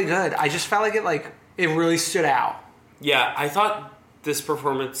was really good. I just felt like it really stood out. Yeah, I thought this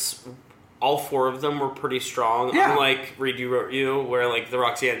performance all 4 of them were pretty strong. Yeah. Unlike Read You Wrote You, where like the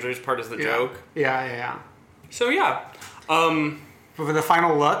Roxy Andrews part is the joke. Yeah. So yeah. But for the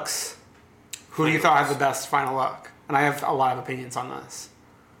final looks, who do you thought had the best final look? And I have a lot of opinions on this.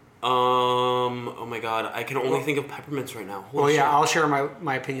 Oh my god, I can only think of Peppermints right now. Holy shit. I'll share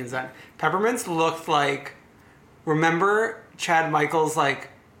my opinions then. Peppermints looked like, remember Chad Michaels like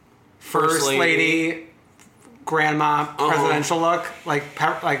first lady grandma presidential look? Like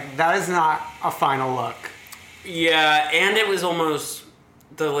that is not a final look. Yeah, and it was almost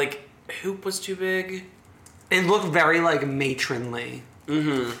the like hoop was too big. It looked very like matronly.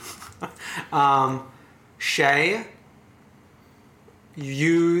 Mm-hmm. Shay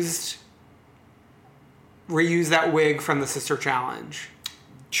reused that wig from the Sister Challenge.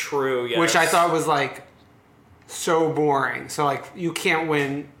 True, yes. Which I thought was like so boring. So like you can't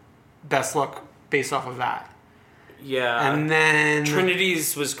win best look based off of that. Yeah. And then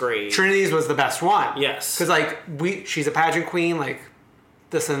Trinity's was great. Trinity's was the best one. Yes. Because like she's a pageant queen, like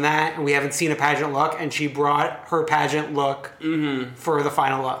this and that, and we haven't seen a pageant look, and she brought her pageant look for the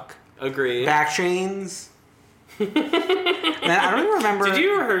final look. Agreed. Back chains. And I don't even remember. Did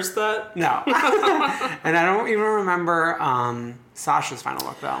you rehearse that? No. And I don't even remember Sasha's final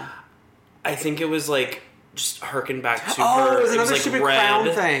look though. I think it was like just harken back to her. Oh, it was another like stupid red.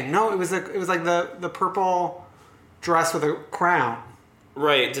 crown thing. No, it was like the purple dress with a crown.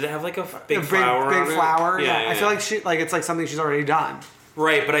 Right. Did it have like a big flower? Big on it? flower. Yeah. I feel yeah. like it's like something she's already done.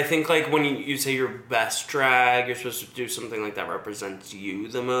 Right, but I think like when you say your best drag, you're supposed to do something like that represents you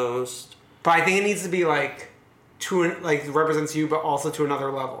the most. But I think it needs to be like represents you, but also to another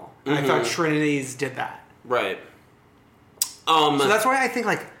level. And I thought Trinity's did that. Right. So that's why I think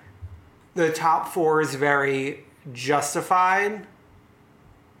like the top 4 is very justified.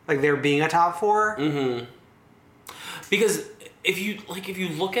 Like there being a top 4. Mm-hmm. Because if you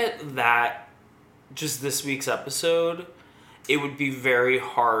look at that, just this week's episode, it would be very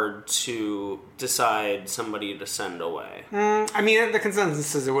hard to decide somebody to send away. I mean, the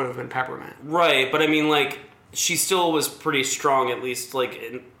consensus is it would have been Peppermint. Right, but I mean, like, she still was pretty strong, at least,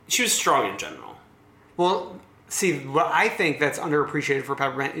 like, she was strong in general. Well, see, what I think that's underappreciated for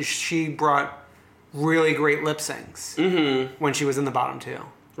Peppermint is she brought really great lip syncs when she was in the bottom 2.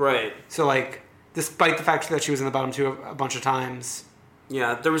 Right. So, like, despite the fact that she was in the bottom 2 a bunch of times.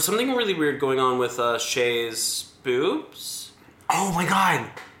 Yeah, there was something really weird going on with Shay's boobs. Oh my god.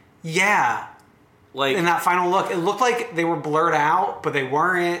 Yeah. Like in that final look, it looked like they were blurred out, but they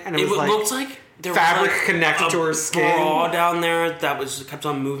weren't, and it was looked like there fabric was like connected to her skin. Bra down there that was kept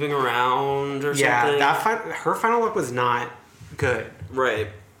on moving around or something. Yeah, her final look was not good. Right.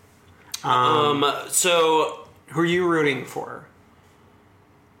 So who are you rooting for?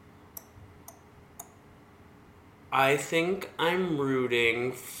 I think I'm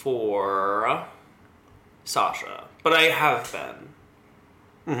rooting for Sasha, but I have been.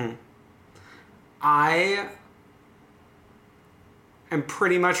 Mm-hmm. I am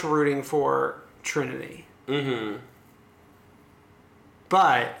pretty much rooting for Trinity. Mm-hmm.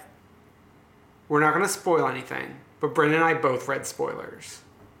 But we're not going to spoil anything. But Brendan and I both read spoilers.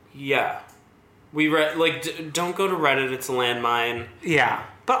 Yeah. We read, like, don't go to Reddit, it's a landmine. Yeah.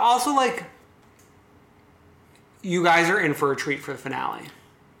 But also, like, you guys are in for a treat for the finale.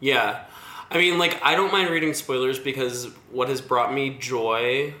 Yeah. I mean, like, I don't mind reading spoilers because what has brought me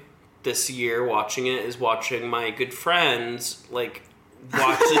joy this year watching it is watching my good friends, like,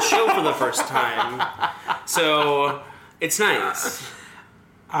 watch the show for the first time. So, it's nice.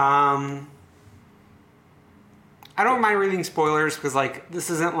 I don't mind reading spoilers because, like, this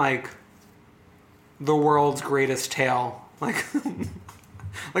isn't, like, the world's greatest tale. Like,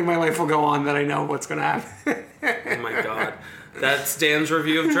 like my life will go on that I know what's going to happen. Oh, my God. That's Dan's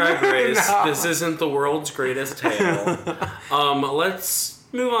review of Drag Race. No. This isn't the world's greatest tale. Let's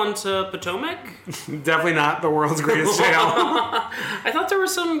move on to Potomac. Definitely not the world's greatest tale. I thought there were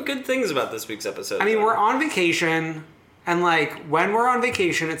some good things about this week's episode. I mean, we're on vacation, and, like, when we're on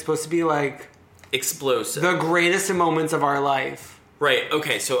vacation, it's supposed to be, like... explosive. The greatest moments of our life. Right,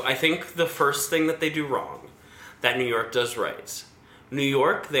 okay, so I think the first thing that they do wrong, that New York does right. New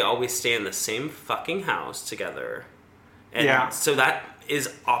York, they always stay in the same fucking house together. And yeah. So that is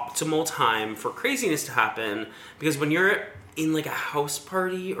optimal time for craziness to happen, because when you're in, like, a house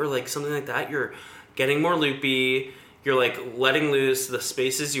party or, like, something like that, you're getting more loopy, you're, like, letting loose, the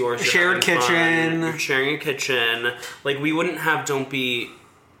space is yours, shared kitchen. You're sharing a kitchen. Like, we wouldn't have Don't Be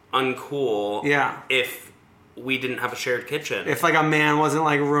Uncool if we didn't have a shared kitchen. If, like, a man wasn't,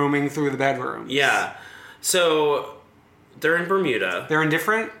 like, roaming through the bedroom. Yeah. So, they're in Bermuda. They're in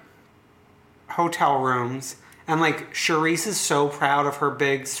different hotel rooms. And, like, Charisse is so proud of her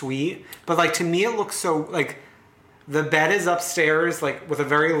big suite. But, like, to me, it looks so, like, the bed is upstairs, like, with a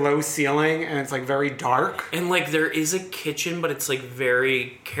very low ceiling, and it's, like, very dark. And, like, there is a kitchen, but it's, like,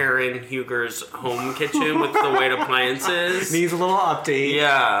 very Karen Huger's home kitchen with the white appliances. Needs a little update.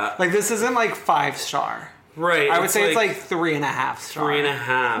 Yeah. Like, this isn't, like, 5-star. Right. I would say it's, like, 3.5 star.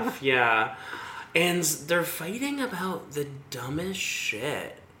 3.5, yeah. And they're fighting about the dumbest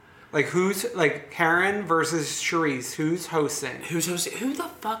shit. Like, who's, like, Karen versus Charisse. Who's hosting? Who's hosting? Who the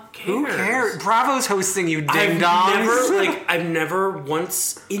fuck cares? Who cares? Bravo's hosting, you ding-dongs. I've never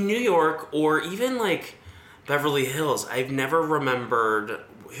once in New York or even, like, Beverly Hills, I've never remembered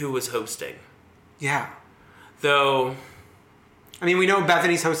who was hosting. Yeah. Though... I mean, we know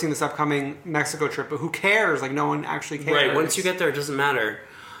Bethany's hosting this upcoming Mexico trip, but who cares? Like, no one actually cares. Right, once you get there, it doesn't matter.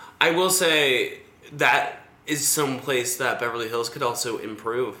 I will say that is some place that Beverly Hills could also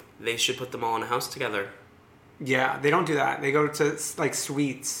improve. They should put them all in a house together. Yeah, they don't do that. They go to, like,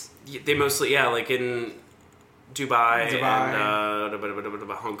 suites. They mostly, yeah, like in Dubai.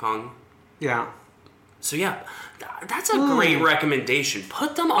 And Hong Kong. Yeah. So, yeah, that's a great recommendation.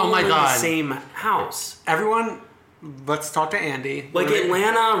 Put them all in the same house. Everyone... Let's talk to Andy. Like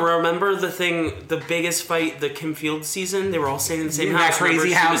Atlanta, remember the biggest fight, the Kim Fields season? They were all staying in the same house. That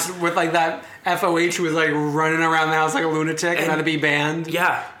crazy house with, like, that FOH who was, like, running around the house like a lunatic and had to be banned.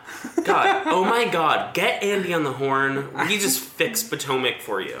 Yeah. God. Oh, my God. Get Andy on the horn. We just fix Potomac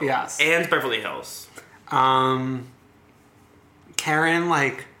for you. Yes. And Beverly Hills. Karen,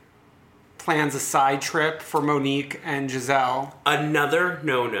 like, plans a side trip for Monique and Giselle. Another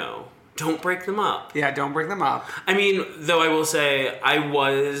no-no. Don't break them up. Yeah, don't break them up. I mean, though I will say, I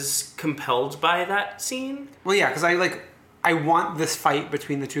was compelled by that scene. Well, yeah, because I want this fight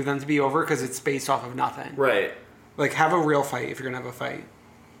between the two of them to be over because it's based off of nothing. Right. Like, have a real fight if you're going to have a fight.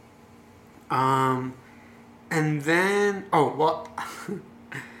 And then... Oh, well...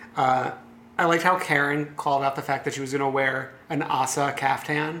 I liked how Karen called out the fact that she was going to wear an Asa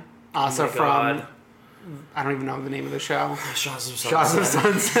caftan. Asa from... I don't even know the name of the show. Shahs of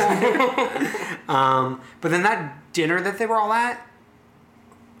Sunset. But then that dinner that they were all at,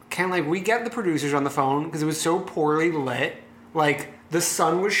 we get the producers on the phone because it was so poorly lit. Like, the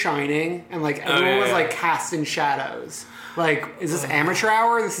sun was shining and, like, everyone was, like, cast in shadows. Like, is this amateur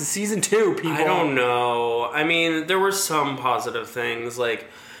hour? This is season 2, people. I don't know. I mean, there were some positive things. Like,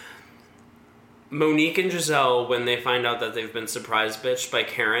 Monique and Giselle, when they find out that they've been surprise bitched by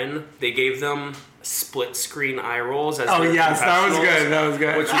Karen, they gave them split screen eye rolls as oh yes, that was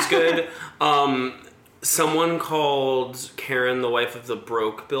good, which was good. Someone called Karen the wife of the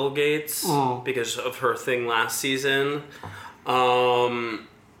broke Bill Gates because of her thing last season.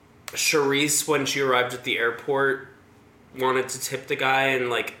 Charisse, when she arrived at the airport, wanted to tip the guy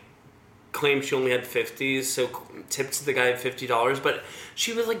and, like, claimed she only had 50s, so tipped the guy $50, but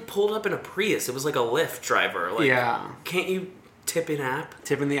she was, like, pulled up in a Prius. It was like a Lyft driver. Like, yeah. Can't you tip in app?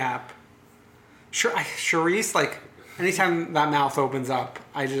 Tip in the app. Sure, Charisse, like, anytime that mouth opens up,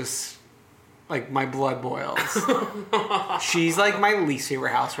 I just, like, my blood boils. She's, like, my least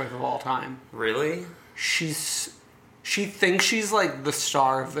favorite housewife of all time. Really? She thinks she's, like, the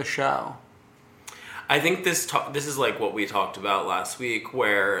star of the show. I think this is, like, what we talked about last week,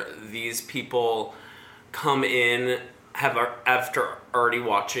 where these people come in after already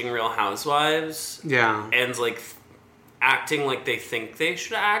watching Real Housewives. Yeah. And, like, acting like they think they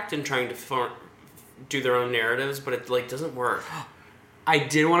should act and trying to do their own narratives, but it, like, doesn't work. I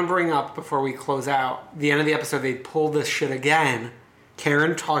did want to bring up, before we close out, the end of the episode, they pulled this shit again.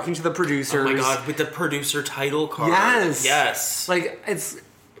 Karen talking to the producers. Oh my God, with the producer title card. Yes. Like, it's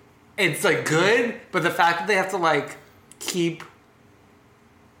like, good, but the fact that they have to, like, keep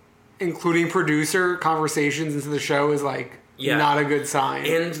including producer conversations into the show is, like, not a good sign.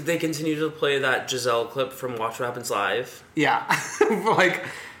 And they continue to play that Giselle clip from Watch What Happens Live. Yeah. Like,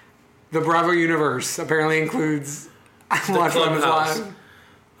 the Bravo universe apparently includes Watch What Happens Live.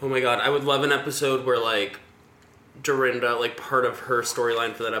 Oh my God, I would love an episode where, like, Dorinda, like, part of her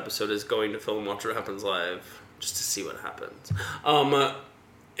storyline for that episode is going to film Watch What Happens Live just to see what happens.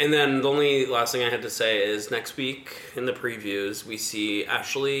 And then the only last thing I had to say is next week in the previews, we see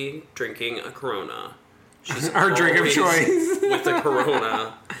Ashley drinking a Corona. She's our drink of choice. With the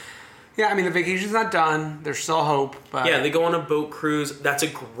Corona. Yeah, I mean, the vacation's not done. There's still hope. But yeah, they go on a boat cruise. That's a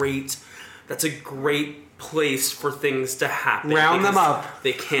great place for things to happen. Round them up.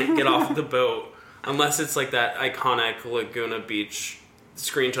 They can't get off the boat unless it's like that iconic Laguna Beach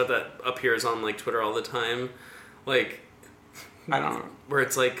screenshot that appears on, like, Twitter all the time. Like, I don't know. Where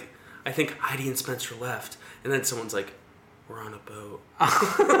it's like, I think Heidi and Spencer left, and then someone's like, We're on a boat.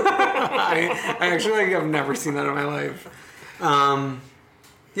 I actually have never seen that in my life.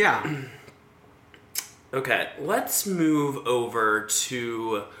 Yeah. Okay, let's move over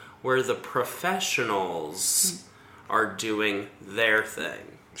to where the professionals are doing their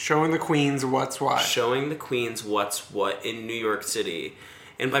thing. Showing the queens what's what. Showing the queens what's what in New York City.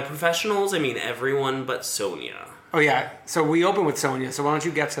 And by professionals, I mean everyone but Sonia. Oh, yeah. So we open with Sonia, so why don't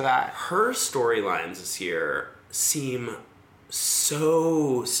you get to that? Her storylines this year seem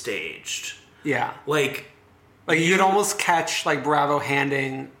so staged. Yeah. Like you could almost catch, like, Bravo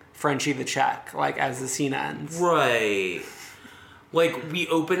handing Frenchie the check, like, as the scene ends. Right. Like, we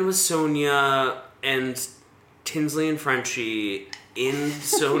open with Sonia and Tinsley and Frenchie in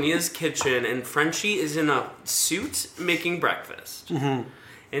Sonia's kitchen, and Frenchie is in a suit making breakfast. Mm-hmm.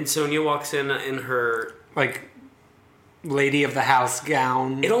 And Sonia walks in her... like, lady of the house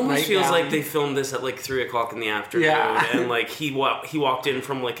gown. It almost feels like they filmed this at, like, 3 o'clock in the afternoon. Yeah. And, like, he walked in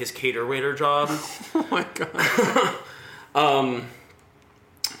from, like, his cater waiter job. Oh, my God.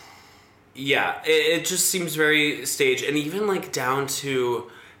 Yeah, it just seems very staged. And even, like, down to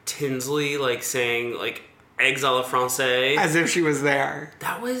Tinsley, like, saying, like, eggs a la Francais. As if she was there.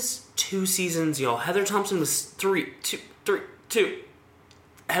 That was 2 seasons, y'all. Heather Thompson was 3.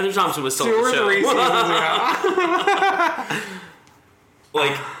 Heather Thompson was still 2 on or the show. 3 seasons ago.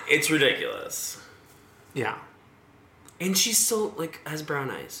 Like, it's ridiculous. Yeah. And she's still, like, has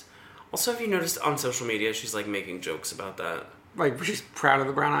brown eyes. Also, have you noticed on social media, she's, like, making jokes about that? Like, she's proud of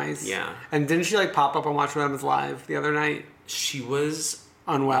the brown eyes. Yeah. And didn't she, like, pop up on Watch What Happens Live the other night? She was...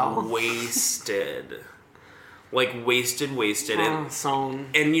 unwell. Wasted. Like, wasted.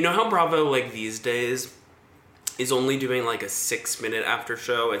 And you know how Bravo, like, these days is only doing, like, a 6-minute after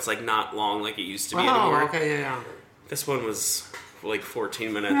show? It's, like, not long like it used to be anymore. Oh, okay, yeah. This one was, like,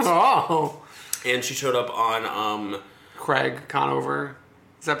 14 minutes. Oh. And she showed up on, Craig Conover's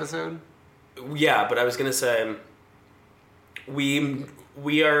episode? Yeah, but I was gonna say, we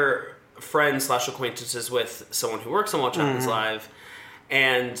are friends / acquaintances with someone who works on Watch What Happens Live,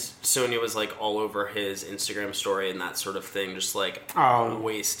 and Sonia was, like, all over his Instagram story and that sort of thing, just, like,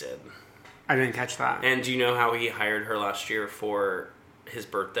 wasted. I didn't catch that. And do you know how he hired her last year for his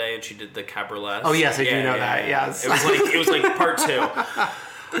birthday and she did the cabaret? Oh, yes, I do know that, yes. It was like part 2.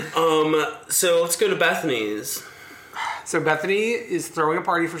 So let's go to Bethany's. So Bethany is throwing a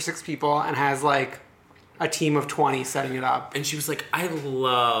party for 6 people and has, like, a team of 20 setting it up. And she was like, I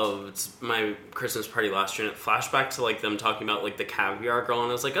loved my Christmas party last year. And it flashed back to, like, them talking about, like, the caviar girl. And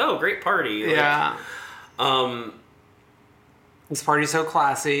I was like, oh, great party. Like, yeah. This party's so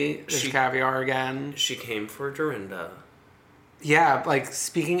classy. There's caviar again. She came for Dorinda. Yeah, like,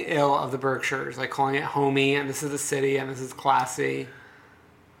 speaking ill of the Berkshires. Like, calling it homey, and this is the city, and this is classy.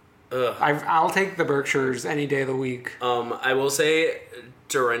 Ugh. I'll take the Berkshires any day of the week. I will say,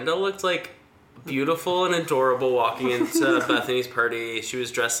 Dorinda looked, like, beautiful and adorable walking into Bethany's party. She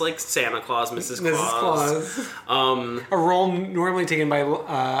was dressed like Santa Claus, Mrs. Claus. A role normally taken by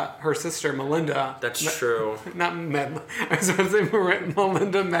her sister, Melinda. That's true. Not Medley. I was about to say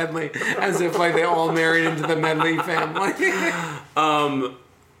Melinda Medley, as if, like, they all married into the Medley family.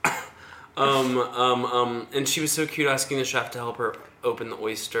 And she was so cute, asking the chef to help her open the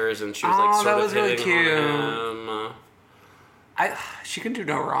oysters, and she was like sort of hitting on him. She can do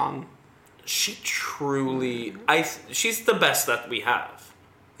no wrong. She truly, she's the best that we have.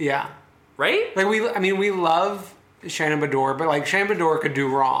 Yeah. Right? Like, we love Shannon Beador, but, like, Shannon Beador could do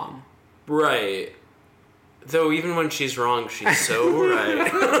wrong. Right. Though even when she's wrong, she's so right.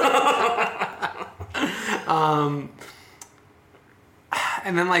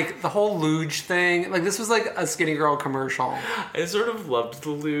 And then, like, the whole luge thing, like, this was like a Skinny Girl commercial. I sort of loved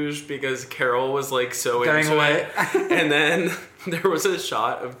the luge because Carol was, like, so Getting into wet. it. And then there was a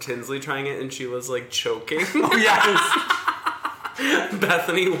shot of Tinsley trying it and she was, like, choking. Oh, yes.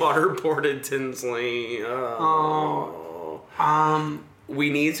 Bethany waterboarded Tinsley. We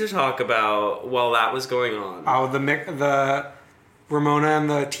need to talk about, while that was going on. Oh, the Ramona and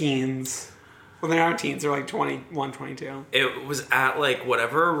the teens. Well, they're not teens. They're like 21, 22. It was at, like,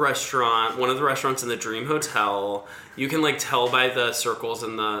 whatever restaurant, one of the restaurants in the Dream Hotel. You can, like, tell by the circles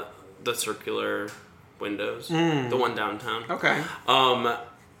in the circular windows. The one downtown. Okay.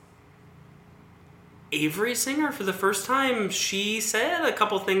 Avery Singer, for the first time, she said a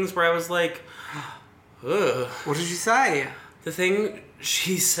couple things where I was like, ugh. What did she say? The thing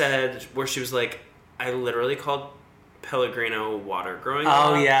she said where she was like, I literally called Pellegrino water growing up.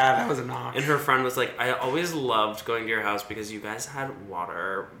 Oh, yeah, that was a knock. And her friend was like, I always loved going to your house because you guys had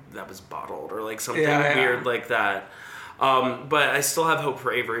water that was bottled or, like, something weird like that. But I still have hope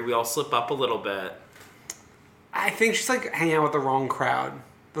for Avery. We all slip up a little bit. I think she's like hanging out with the wrong crowd.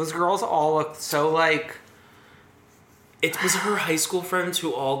 Those girls all look so like... It was her high school friends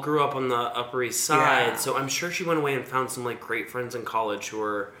who all grew up on the Upper East Side, Yeah. so I'm sure she went away and found some like great friends in college who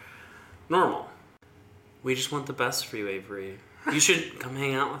are normal. We just want the best for you, Avery. You should come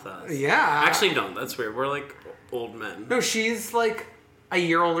hang out with us. Yeah. Actually, don't. That's weird. We're like old men. No, she's like a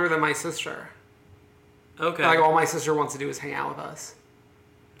year older than my sister. Okay. Like all my sister wants to do is hang out with us.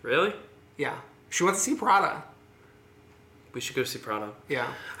 Really? Yeah. She wants to see Prada. We should go see Prada.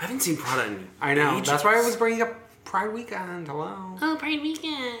 Yeah. I haven't seen Prada in I know. ages. That's why I was bringing up Pride Weekend. Hello. Oh, Pride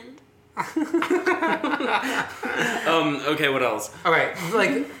Weekend. Okay, what else? Okay,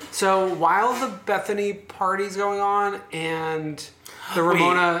 like, so while the Bethany party's going on and the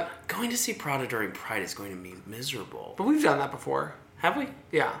Ramona... Wait, going to see Prada during Pride is going to be miserable. But we've done that before. Have we?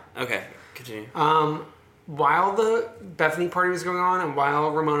 Yeah. Okay, continue. While the Bethany party was going on and while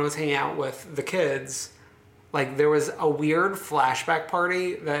Ramona was hanging out with the kids, like, there was a weird flashback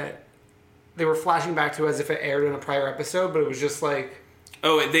party that they were flashing back to as if it aired in a prior episode, but it was just like...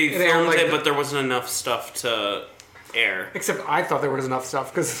 Oh, they aired, filmed like, it, but there wasn't enough stuff to air. Except I thought there was enough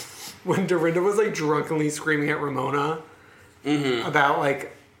stuff, because when Dorinda was, like, drunkenly screaming at Ramona about,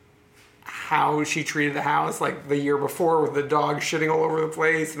 like, how she treated the house, like, the year before with the dog shitting all over the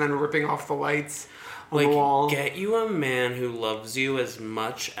place and then ripping off the lights on the wall. Get you a man who loves you as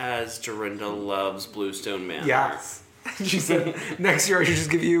much as Dorinda loves Bluestone Manor. Yes. She said, next year I should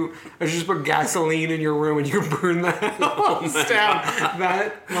just put gasoline in your room and you burn the house down.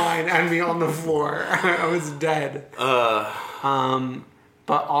 That line had me on the floor. I was dead. But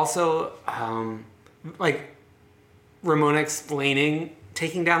also, like, Ramona explaining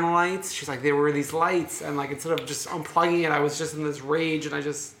taking down the lights. She's like, there were these lights, and like instead of just unplugging it, I was just in this rage and I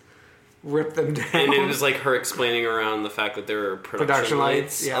just ripped them down. And it was like her explaining around the fact that there were production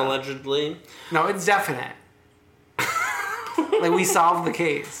lights, yeah. allegedly. No, it's definite. Like, we solved the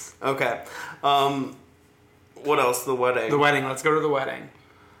case. Okay. What else? The wedding. The wedding. Let's go to the wedding.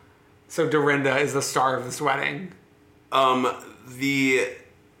 So Dorinda is the star of this wedding. The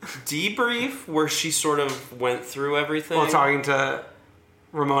debrief where she sort of went through everything. Well, talking to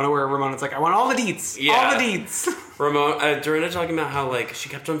Ramona, where Ramona's like, I want all the deets. Yeah. All the deets. Dorinda talking about how, like, she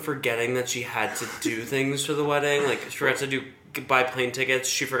kept on forgetting that she had to do things for the wedding. Like, she forgot to buy plane tickets.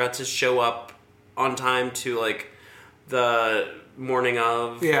 She forgot to show up on time to, like, the morning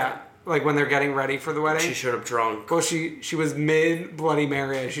of. Yeah. Like, when they're getting ready for the wedding. She showed up drunk. Well, she was mid Bloody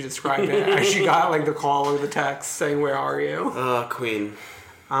Mary, as she described it. As she got, like, the call or the text saying, where are you? Queen.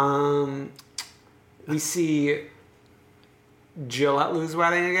 We see Jill at Lou's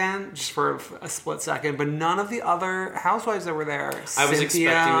wedding again, just for a split second, but none of the other housewives that were there. I was Cynthia,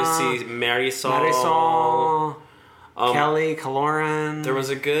 expecting to see Marisol, Kelly, Kaloran. There was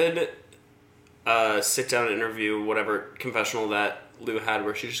a good sit-down interview, whatever, confessional that Lou had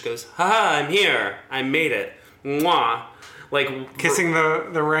where she just goes, haha, I'm here. I made it. Mwah. Like, kissing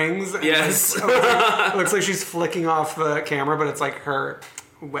the rings. Yes. It looks like she's flicking off the camera, but it's like her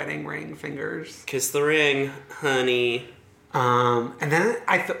wedding ring fingers. Kiss the ring, honey. And then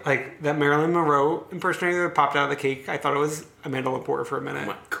I like that Marilyn Monroe impersonator that popped out of the cake. I thought it was Amanda Lepore for a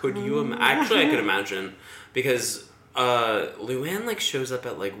minute. Could you actually, I could imagine. Because Luann, like, shows up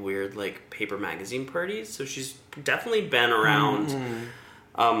at, like, weird, like, paper magazine parties. So she's definitely been around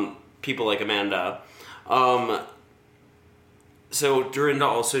people like Amanda. So Dorinda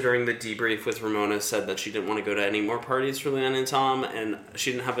also, during the debrief with Ramona, said that she didn't want to go to any more parties for Luann and Tom, and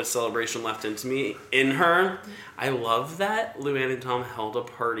she didn't have a celebration left in her. I love that Luann and Tom held a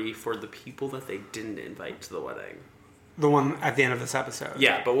party for the people that they didn't invite to the wedding. The one at the end of this episode.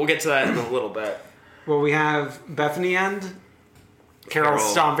 Yeah, but we'll get to that in a little bit. Well, we have Bethany and Carol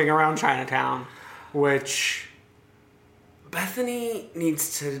stomping around Chinatown, which... Bethany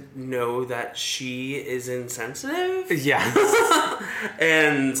needs to know that she is insensitive. Yes.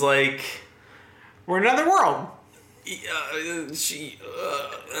 And, like... we're in another world.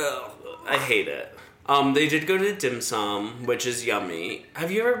 I hate it. They did go to dim sum, which is yummy. Have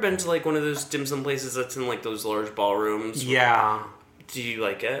you ever been to, like, one of those dim sum places that's in, like, those large ballrooms? Yeah. Do you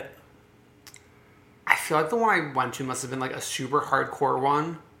like it? I feel like the one I went to must have been, like, a super hardcore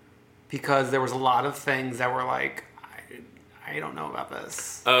one, because there was a lot of things that were, like, I don't know about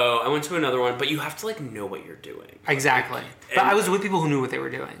this. Oh, I went to another one, but you have to, like, know what you're doing. Exactly. But I was with people who knew what they were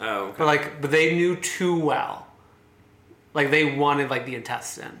doing. Oh, okay. But they knew too well. Like, they wanted, like, the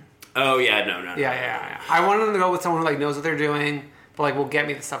intestine. Oh, yeah, no. Yeah. I wanted them to go with someone who, like, knows what they're doing, but, like, will get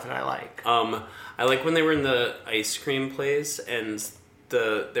me the stuff that I like. I like when they were in the ice cream place, and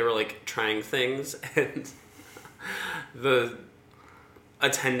they were, like, trying things, and the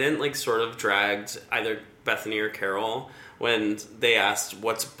attendant, like, sort of dragged either Bethany or Carol when they asked,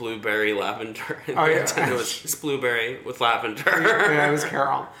 what's blueberry lavender? And the attendant was, it's blueberry with lavender. Yeah, it was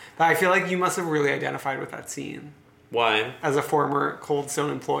Carol. But I feel like you must have really identified with that scene. Why? As a former Cold Stone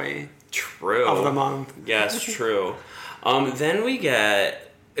employee. True. Of the month. Yes, true. Then we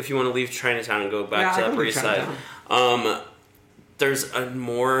get, if you want to leave Chinatown and go back to Upper East Side, there's a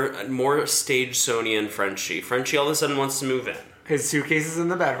more staged Sonia and Frenchie. Frenchie all of a sudden wants to move in. His suitcase is in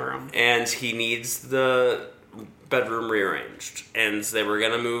the bedroom. And he needs the bedroom rearranged. And they were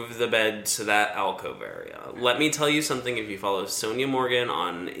going to move the bed to that alcove area. Let me tell you something, if you follow Sonia Morgan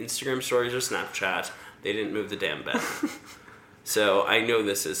on Instagram stories or Snapchat, they didn't move the damn bed. So I know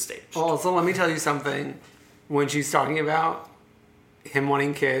this is staged. Also, let me tell you something. When she's talking about him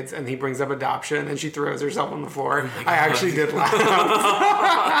wanting kids and he brings up adoption and she throws herself on the floor, I actually did laugh.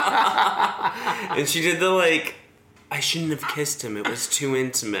 And she did the, like, I shouldn't have kissed him. It was too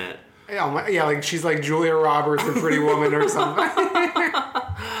intimate. Yeah, like she's like Julia Roberts in Pretty Woman or something.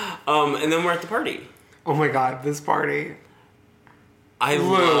 And then we're at the party. Oh my god, this party. I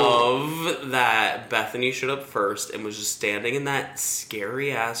love that Bethany showed up first and was just standing in that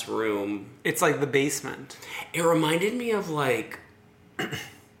scary ass room. It's like the basement. It reminded me of like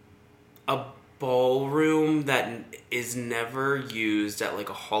a ballroom that is never used at like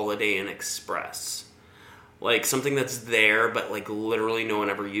a Holiday Inn Express. Like something that's there, but like literally no one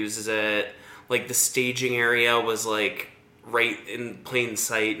ever uses it. Like the staging area was like right in plain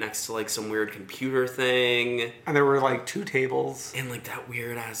sight next to like some weird computer thing. And there were like 2 tables. And like that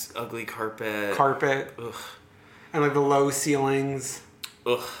weird ass ugly carpet. Ugh. And like the low ceilings.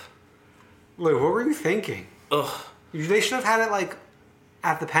 Ugh. Lou, what were you thinking? Ugh. They should have had it like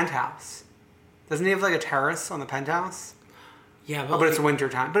at the penthouse. Doesn't he have like a terrace on the penthouse? Yeah, but it's winter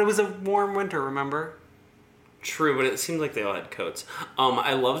time. But it was a warm winter, remember? True, but it seemed like they all had coats.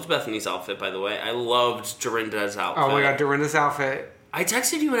 I loved Bethany's outfit, by the way. I loved Dorinda's outfit. Oh my god, Dorinda's outfit. I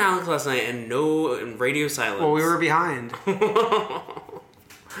texted you and Alex last night and radio silence. Well, we were behind. We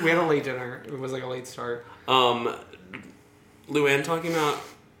had a late dinner. It was like a late start. Luann talking about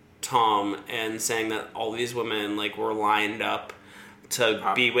Tom and saying that all these women like were lined up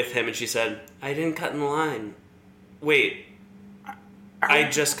to be with him, and she said, I didn't cut in the line. Wait. I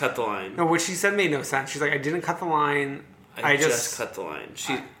just cut the line. No, what she said made no sense. She's like, I didn't cut the line. I just cut the line.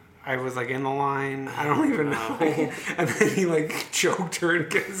 I was like in the line. I don't even know. And then he like choked her and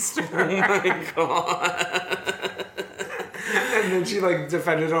kissed her. Oh my god. And then she like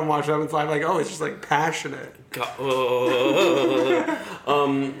defended on Watch Up and Slide like, oh, it's just like passionate.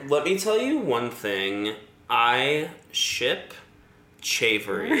 Let me tell you one thing. I ship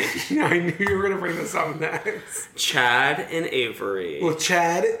Chavery. Yeah, I knew you were going to bring this up next. Chad and Avery. Well,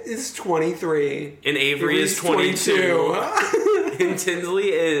 Chad is 23. And Avery is 22. And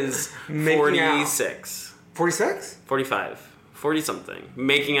Tinsley is 46. 46? 45. 40-something.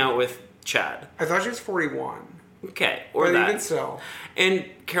 Making out with Chad. I thought she was 41. Okay, or but that. Even so. And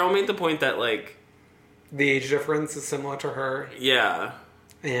Carol made the point that, like... the age difference is similar to her. Yeah.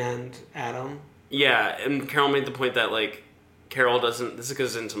 And Adam. Yeah, and Carol made the point that, like, Carol doesn't... This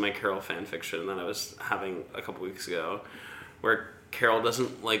goes into my Carol fan fiction that I was having a couple weeks ago, where Carol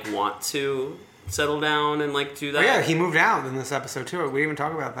doesn't, like, want to settle down and, like, do that. Oh, yeah, he moved out in this episode, too. We didn't even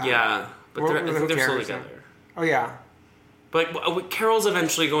talk about that. Yeah, but I think they're still together. Oh, yeah. But Carol's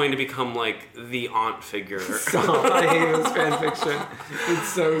eventually going to become, like, the aunt figure. Stop. I hate this fan fiction. It's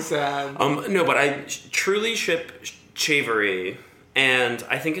so sad. No, but I truly ship Chavery, and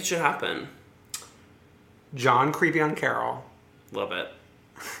I think it should happen. John creepy on Carol. Love it.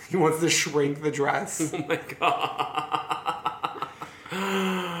 He wants to shrink the dress. Oh my god.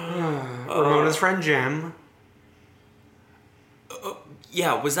 Ramona's friend Jim.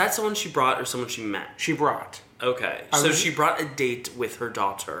 Yeah, was that someone she brought or someone she met? She brought. Okay, so she brought a date with her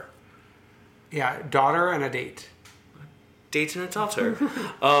daughter. Yeah, daughter and a date. Date and a daughter.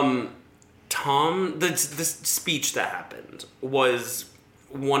 Tom, the speech that happened was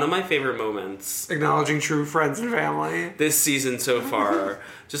one of my favorite moments. Acknowledging true friends and family. This season so far.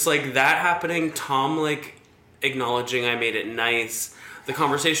 Just like that happening, Tom like acknowledging I made it nice. The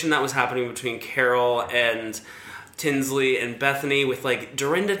conversation that was happening between Carol and Tinsley and Bethany with like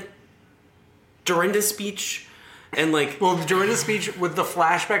Dorinda's speech and like... Well, Dorinda's speech with the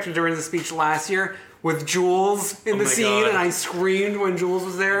flashback to Dorinda's speech last year with Jules in the scene, and I screamed when Jules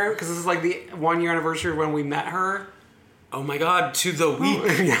was there because this is like the 1 year anniversary of when we met her. Oh my god, to the week.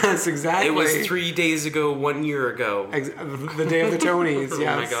 Yes, exactly. It was 3 days ago, 1 year ago. The day of the Tonys,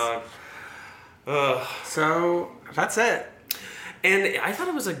 yes. Oh my god. So, that's it. And I thought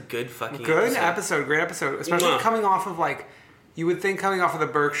it was a good fucking episode. Great episode. Especially coming off of like You would think coming off of the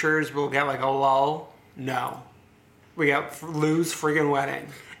Berkshires we'll get like a lull. No. We got Lou's friggin' wedding.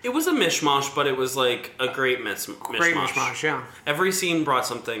 It was a mishmash, but it was like a great mishmash. Great mishmash, yeah. Every scene brought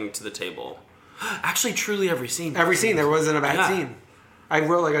something to the table. Actually, truly every scene. Every scene. There wasn't a bad scene. I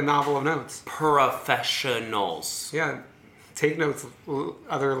wrote like a novel of notes. Professionals. Yeah. Take notes,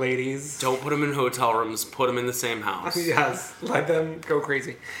 other ladies. Don't put them in hotel rooms. Put them in the same house. Yes. Let them go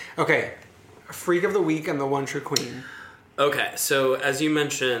crazy. Okay. Freak of the Week and the One True Queen. Okay, so as you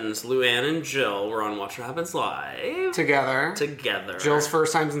mentioned, Luann and Jill were on Watch What Happens Live. Together. Jill's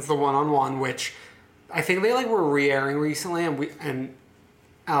first time since the one-on-one, which I think they like were re-airing recently, and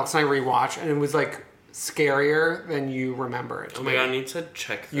Alex and I rewatched, and it was like scarier than you remember it. Oh my god, I need to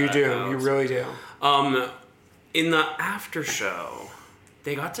check that You do. out. You really do. In the after show,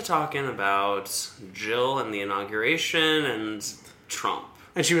 they got to talking about Jill and the inauguration and Trump.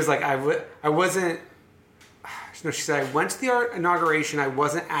 And she was like, I wasn't... No, she said, I went to the inauguration. I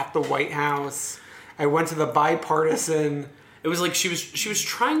wasn't at the White House. I went to the bipartisan... It was like she was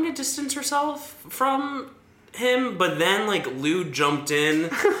trying to distance herself from him, but then like Lou jumped in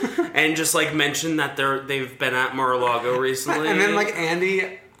and just like mentioned that they've been at Mar-a-Lago recently. And then like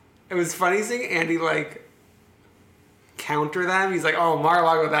Andy... It was funny seeing Andy like... counter them. He's like, oh,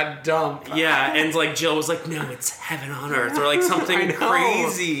 Mar-a-Lago, that dump. Yeah, and like Jill was like, no, it's heaven on earth, or like something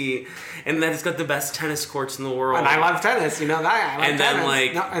crazy. And then it's got the best tennis courts in the world. And I love tennis, you know that. I love tennis. Then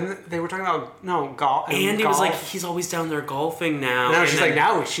like, no, and they were talking about golf. Andy was like, he's always down there golfing now. No, she's like,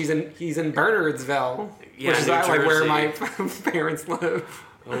 no, he's in Bernardsville, yeah, which is like where my parents live.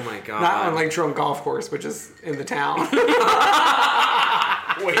 Oh my god! Not on Lake Jerome Golf Course, which is in the town.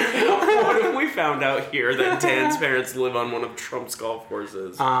 Wait, what if we found out here that Dan's parents live on one of Trump's golf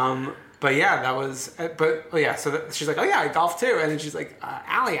courses? But yeah, that was... so she's like, oh yeah, I golf too. And then she's like,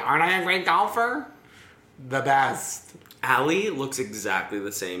 Allie, aren't I a great golfer? The best. Allie looks exactly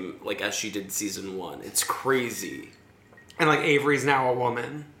the same like as she did season 1. It's crazy. And like Avery's now a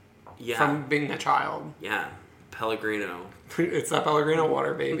woman. Yeah. From being a child. Yeah. Pellegrino. It's that Pellegrino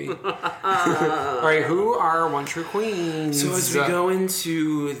water, baby. All right, who are One True Queens? So as we go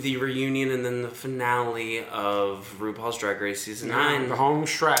into the reunion and then the finale of RuPaul's Drag Race Season 9. The home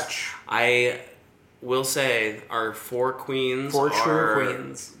stretch. I will say our 4 queens True are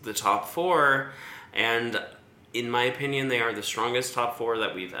queens. The top 4. And in my opinion, they are the strongest top 4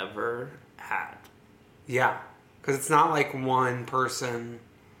 that we've ever had. Yeah, because it's not like one person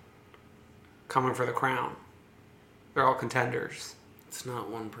coming for the crown. They're all contenders. It's not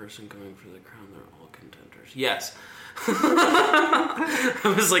one person going for the crown. They're all contenders. Yes.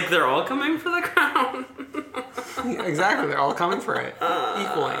 I was like, they're all coming for the crown. Yeah, exactly. They're all coming for it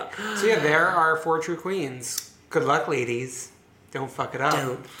equally. So yeah, there are 4 true queens. Good luck, ladies. Don't fuck it up.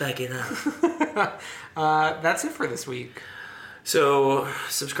 Don't fuck it up. That's it for this week. So,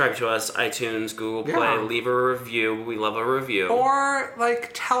 subscribe to us, iTunes, Google Play, Yeah. leave a review. We love a review. Or,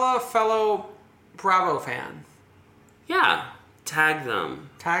 like, tell a fellow Bravo fan. Yeah, tag them.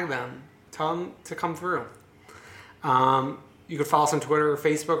 Tag them. Tell them to come through. You can follow us on Twitter or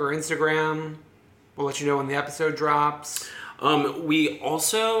Facebook or Instagram. We'll let you know when the episode drops. We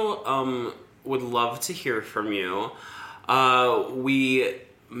also would love to hear from you. We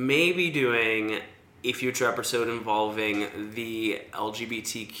may be doing a future episode involving the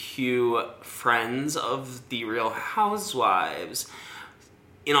LGBTQ friends of the Real Housewives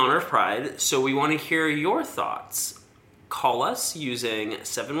in honor of Pride. So we want to hear your thoughts. Call us using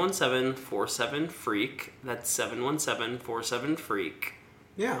 717-47-FREAK. That's 717-47-FREAK.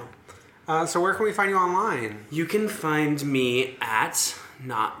 Yeah. So where can we find you online? You can find me at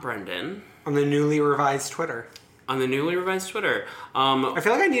Not Brendan. On the newly revised Twitter. On the newly revised Twitter. I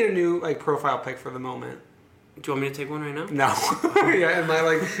feel like I need a new profile pic for the moment. Do you want me to take one right now? No. Yeah, in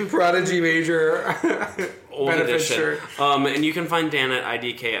my Prodigy major Old benefit edition. shirt. And you can find Dan at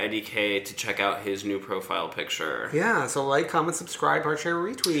IDK to check out his new profile picture. Yeah, so like, comment, subscribe, heart, share,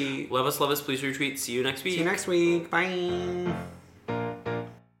 retweet. Love us, please retweet. See you next week. See you next week. Bye.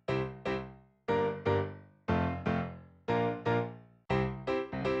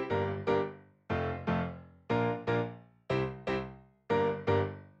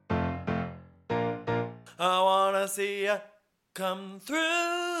 I wanna see ya come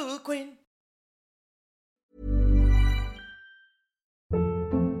through, Queen.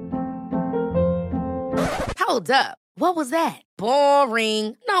 Hold up. What was that?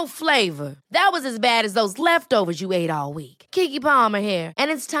 Boring. No flavor. That was as bad as those leftovers you ate all week. Keke Palmer here,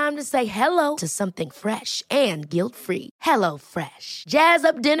 and it's time to say hello to something fresh and guilt-free. Hello Fresh. Jazz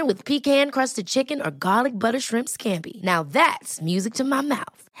up dinner with pecan-crusted chicken or garlic butter shrimp scampi. Now that's music to my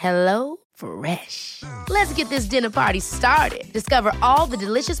mouth. Hello Fresh. Let's get this dinner party started. Discover all the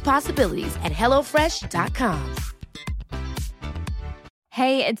delicious possibilities at HelloFresh.com.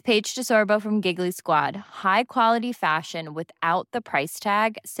 Hey, it's Paige DeSorbo from Giggly Squad. High quality fashion without the price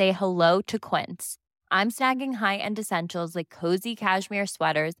tag. Say hello to Quince. I'm snagging high-end essentials like cozy cashmere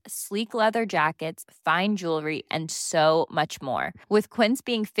sweaters, sleek leather jackets, fine jewelry, and so much more. With Quince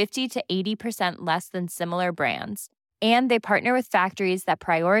being 50 to 80% less than similar brands. And they partner with factories that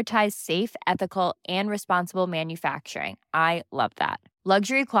prioritize safe, ethical, and responsible manufacturing. I love that.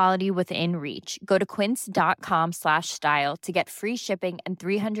 Luxury quality within reach. Go to quince.com/style to get free shipping and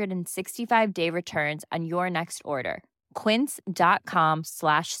 365-day returns on your next order.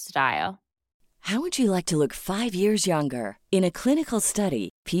 Quince.com/style. How would you like to look 5 years younger? In a clinical study,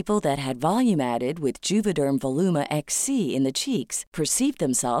 people that had volume added with Juvederm Voluma XC in the cheeks perceived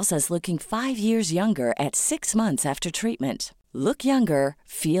themselves as looking 5 years younger at 6 months after treatment. Look younger,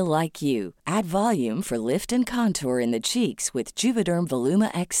 feel like you. Add volume for lift and contour in the cheeks with Juvederm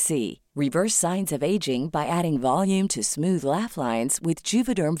Voluma XC. Reverse signs of aging by adding volume to smooth laugh lines with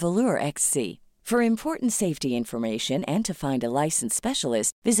Juvederm Volure XC. For important safety information and to find a licensed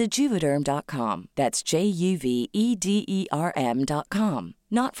specialist, visit Juvederm.com. That's JUVEDERM.com.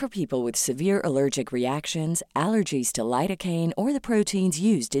 Not for people with severe allergic reactions, allergies to lidocaine, or the proteins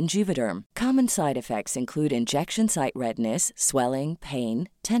used in Juvederm. Common side effects include injection site redness, swelling, pain,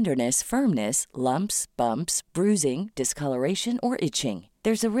 tenderness, firmness, lumps, bumps, bruising, discoloration, or itching.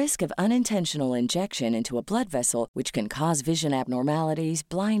 There's a risk of unintentional injection into a blood vessel, which can cause vision abnormalities,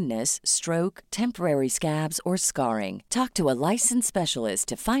 blindness, stroke, temporary scabs, or scarring. Talk to a licensed specialist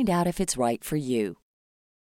to find out if it's right for you.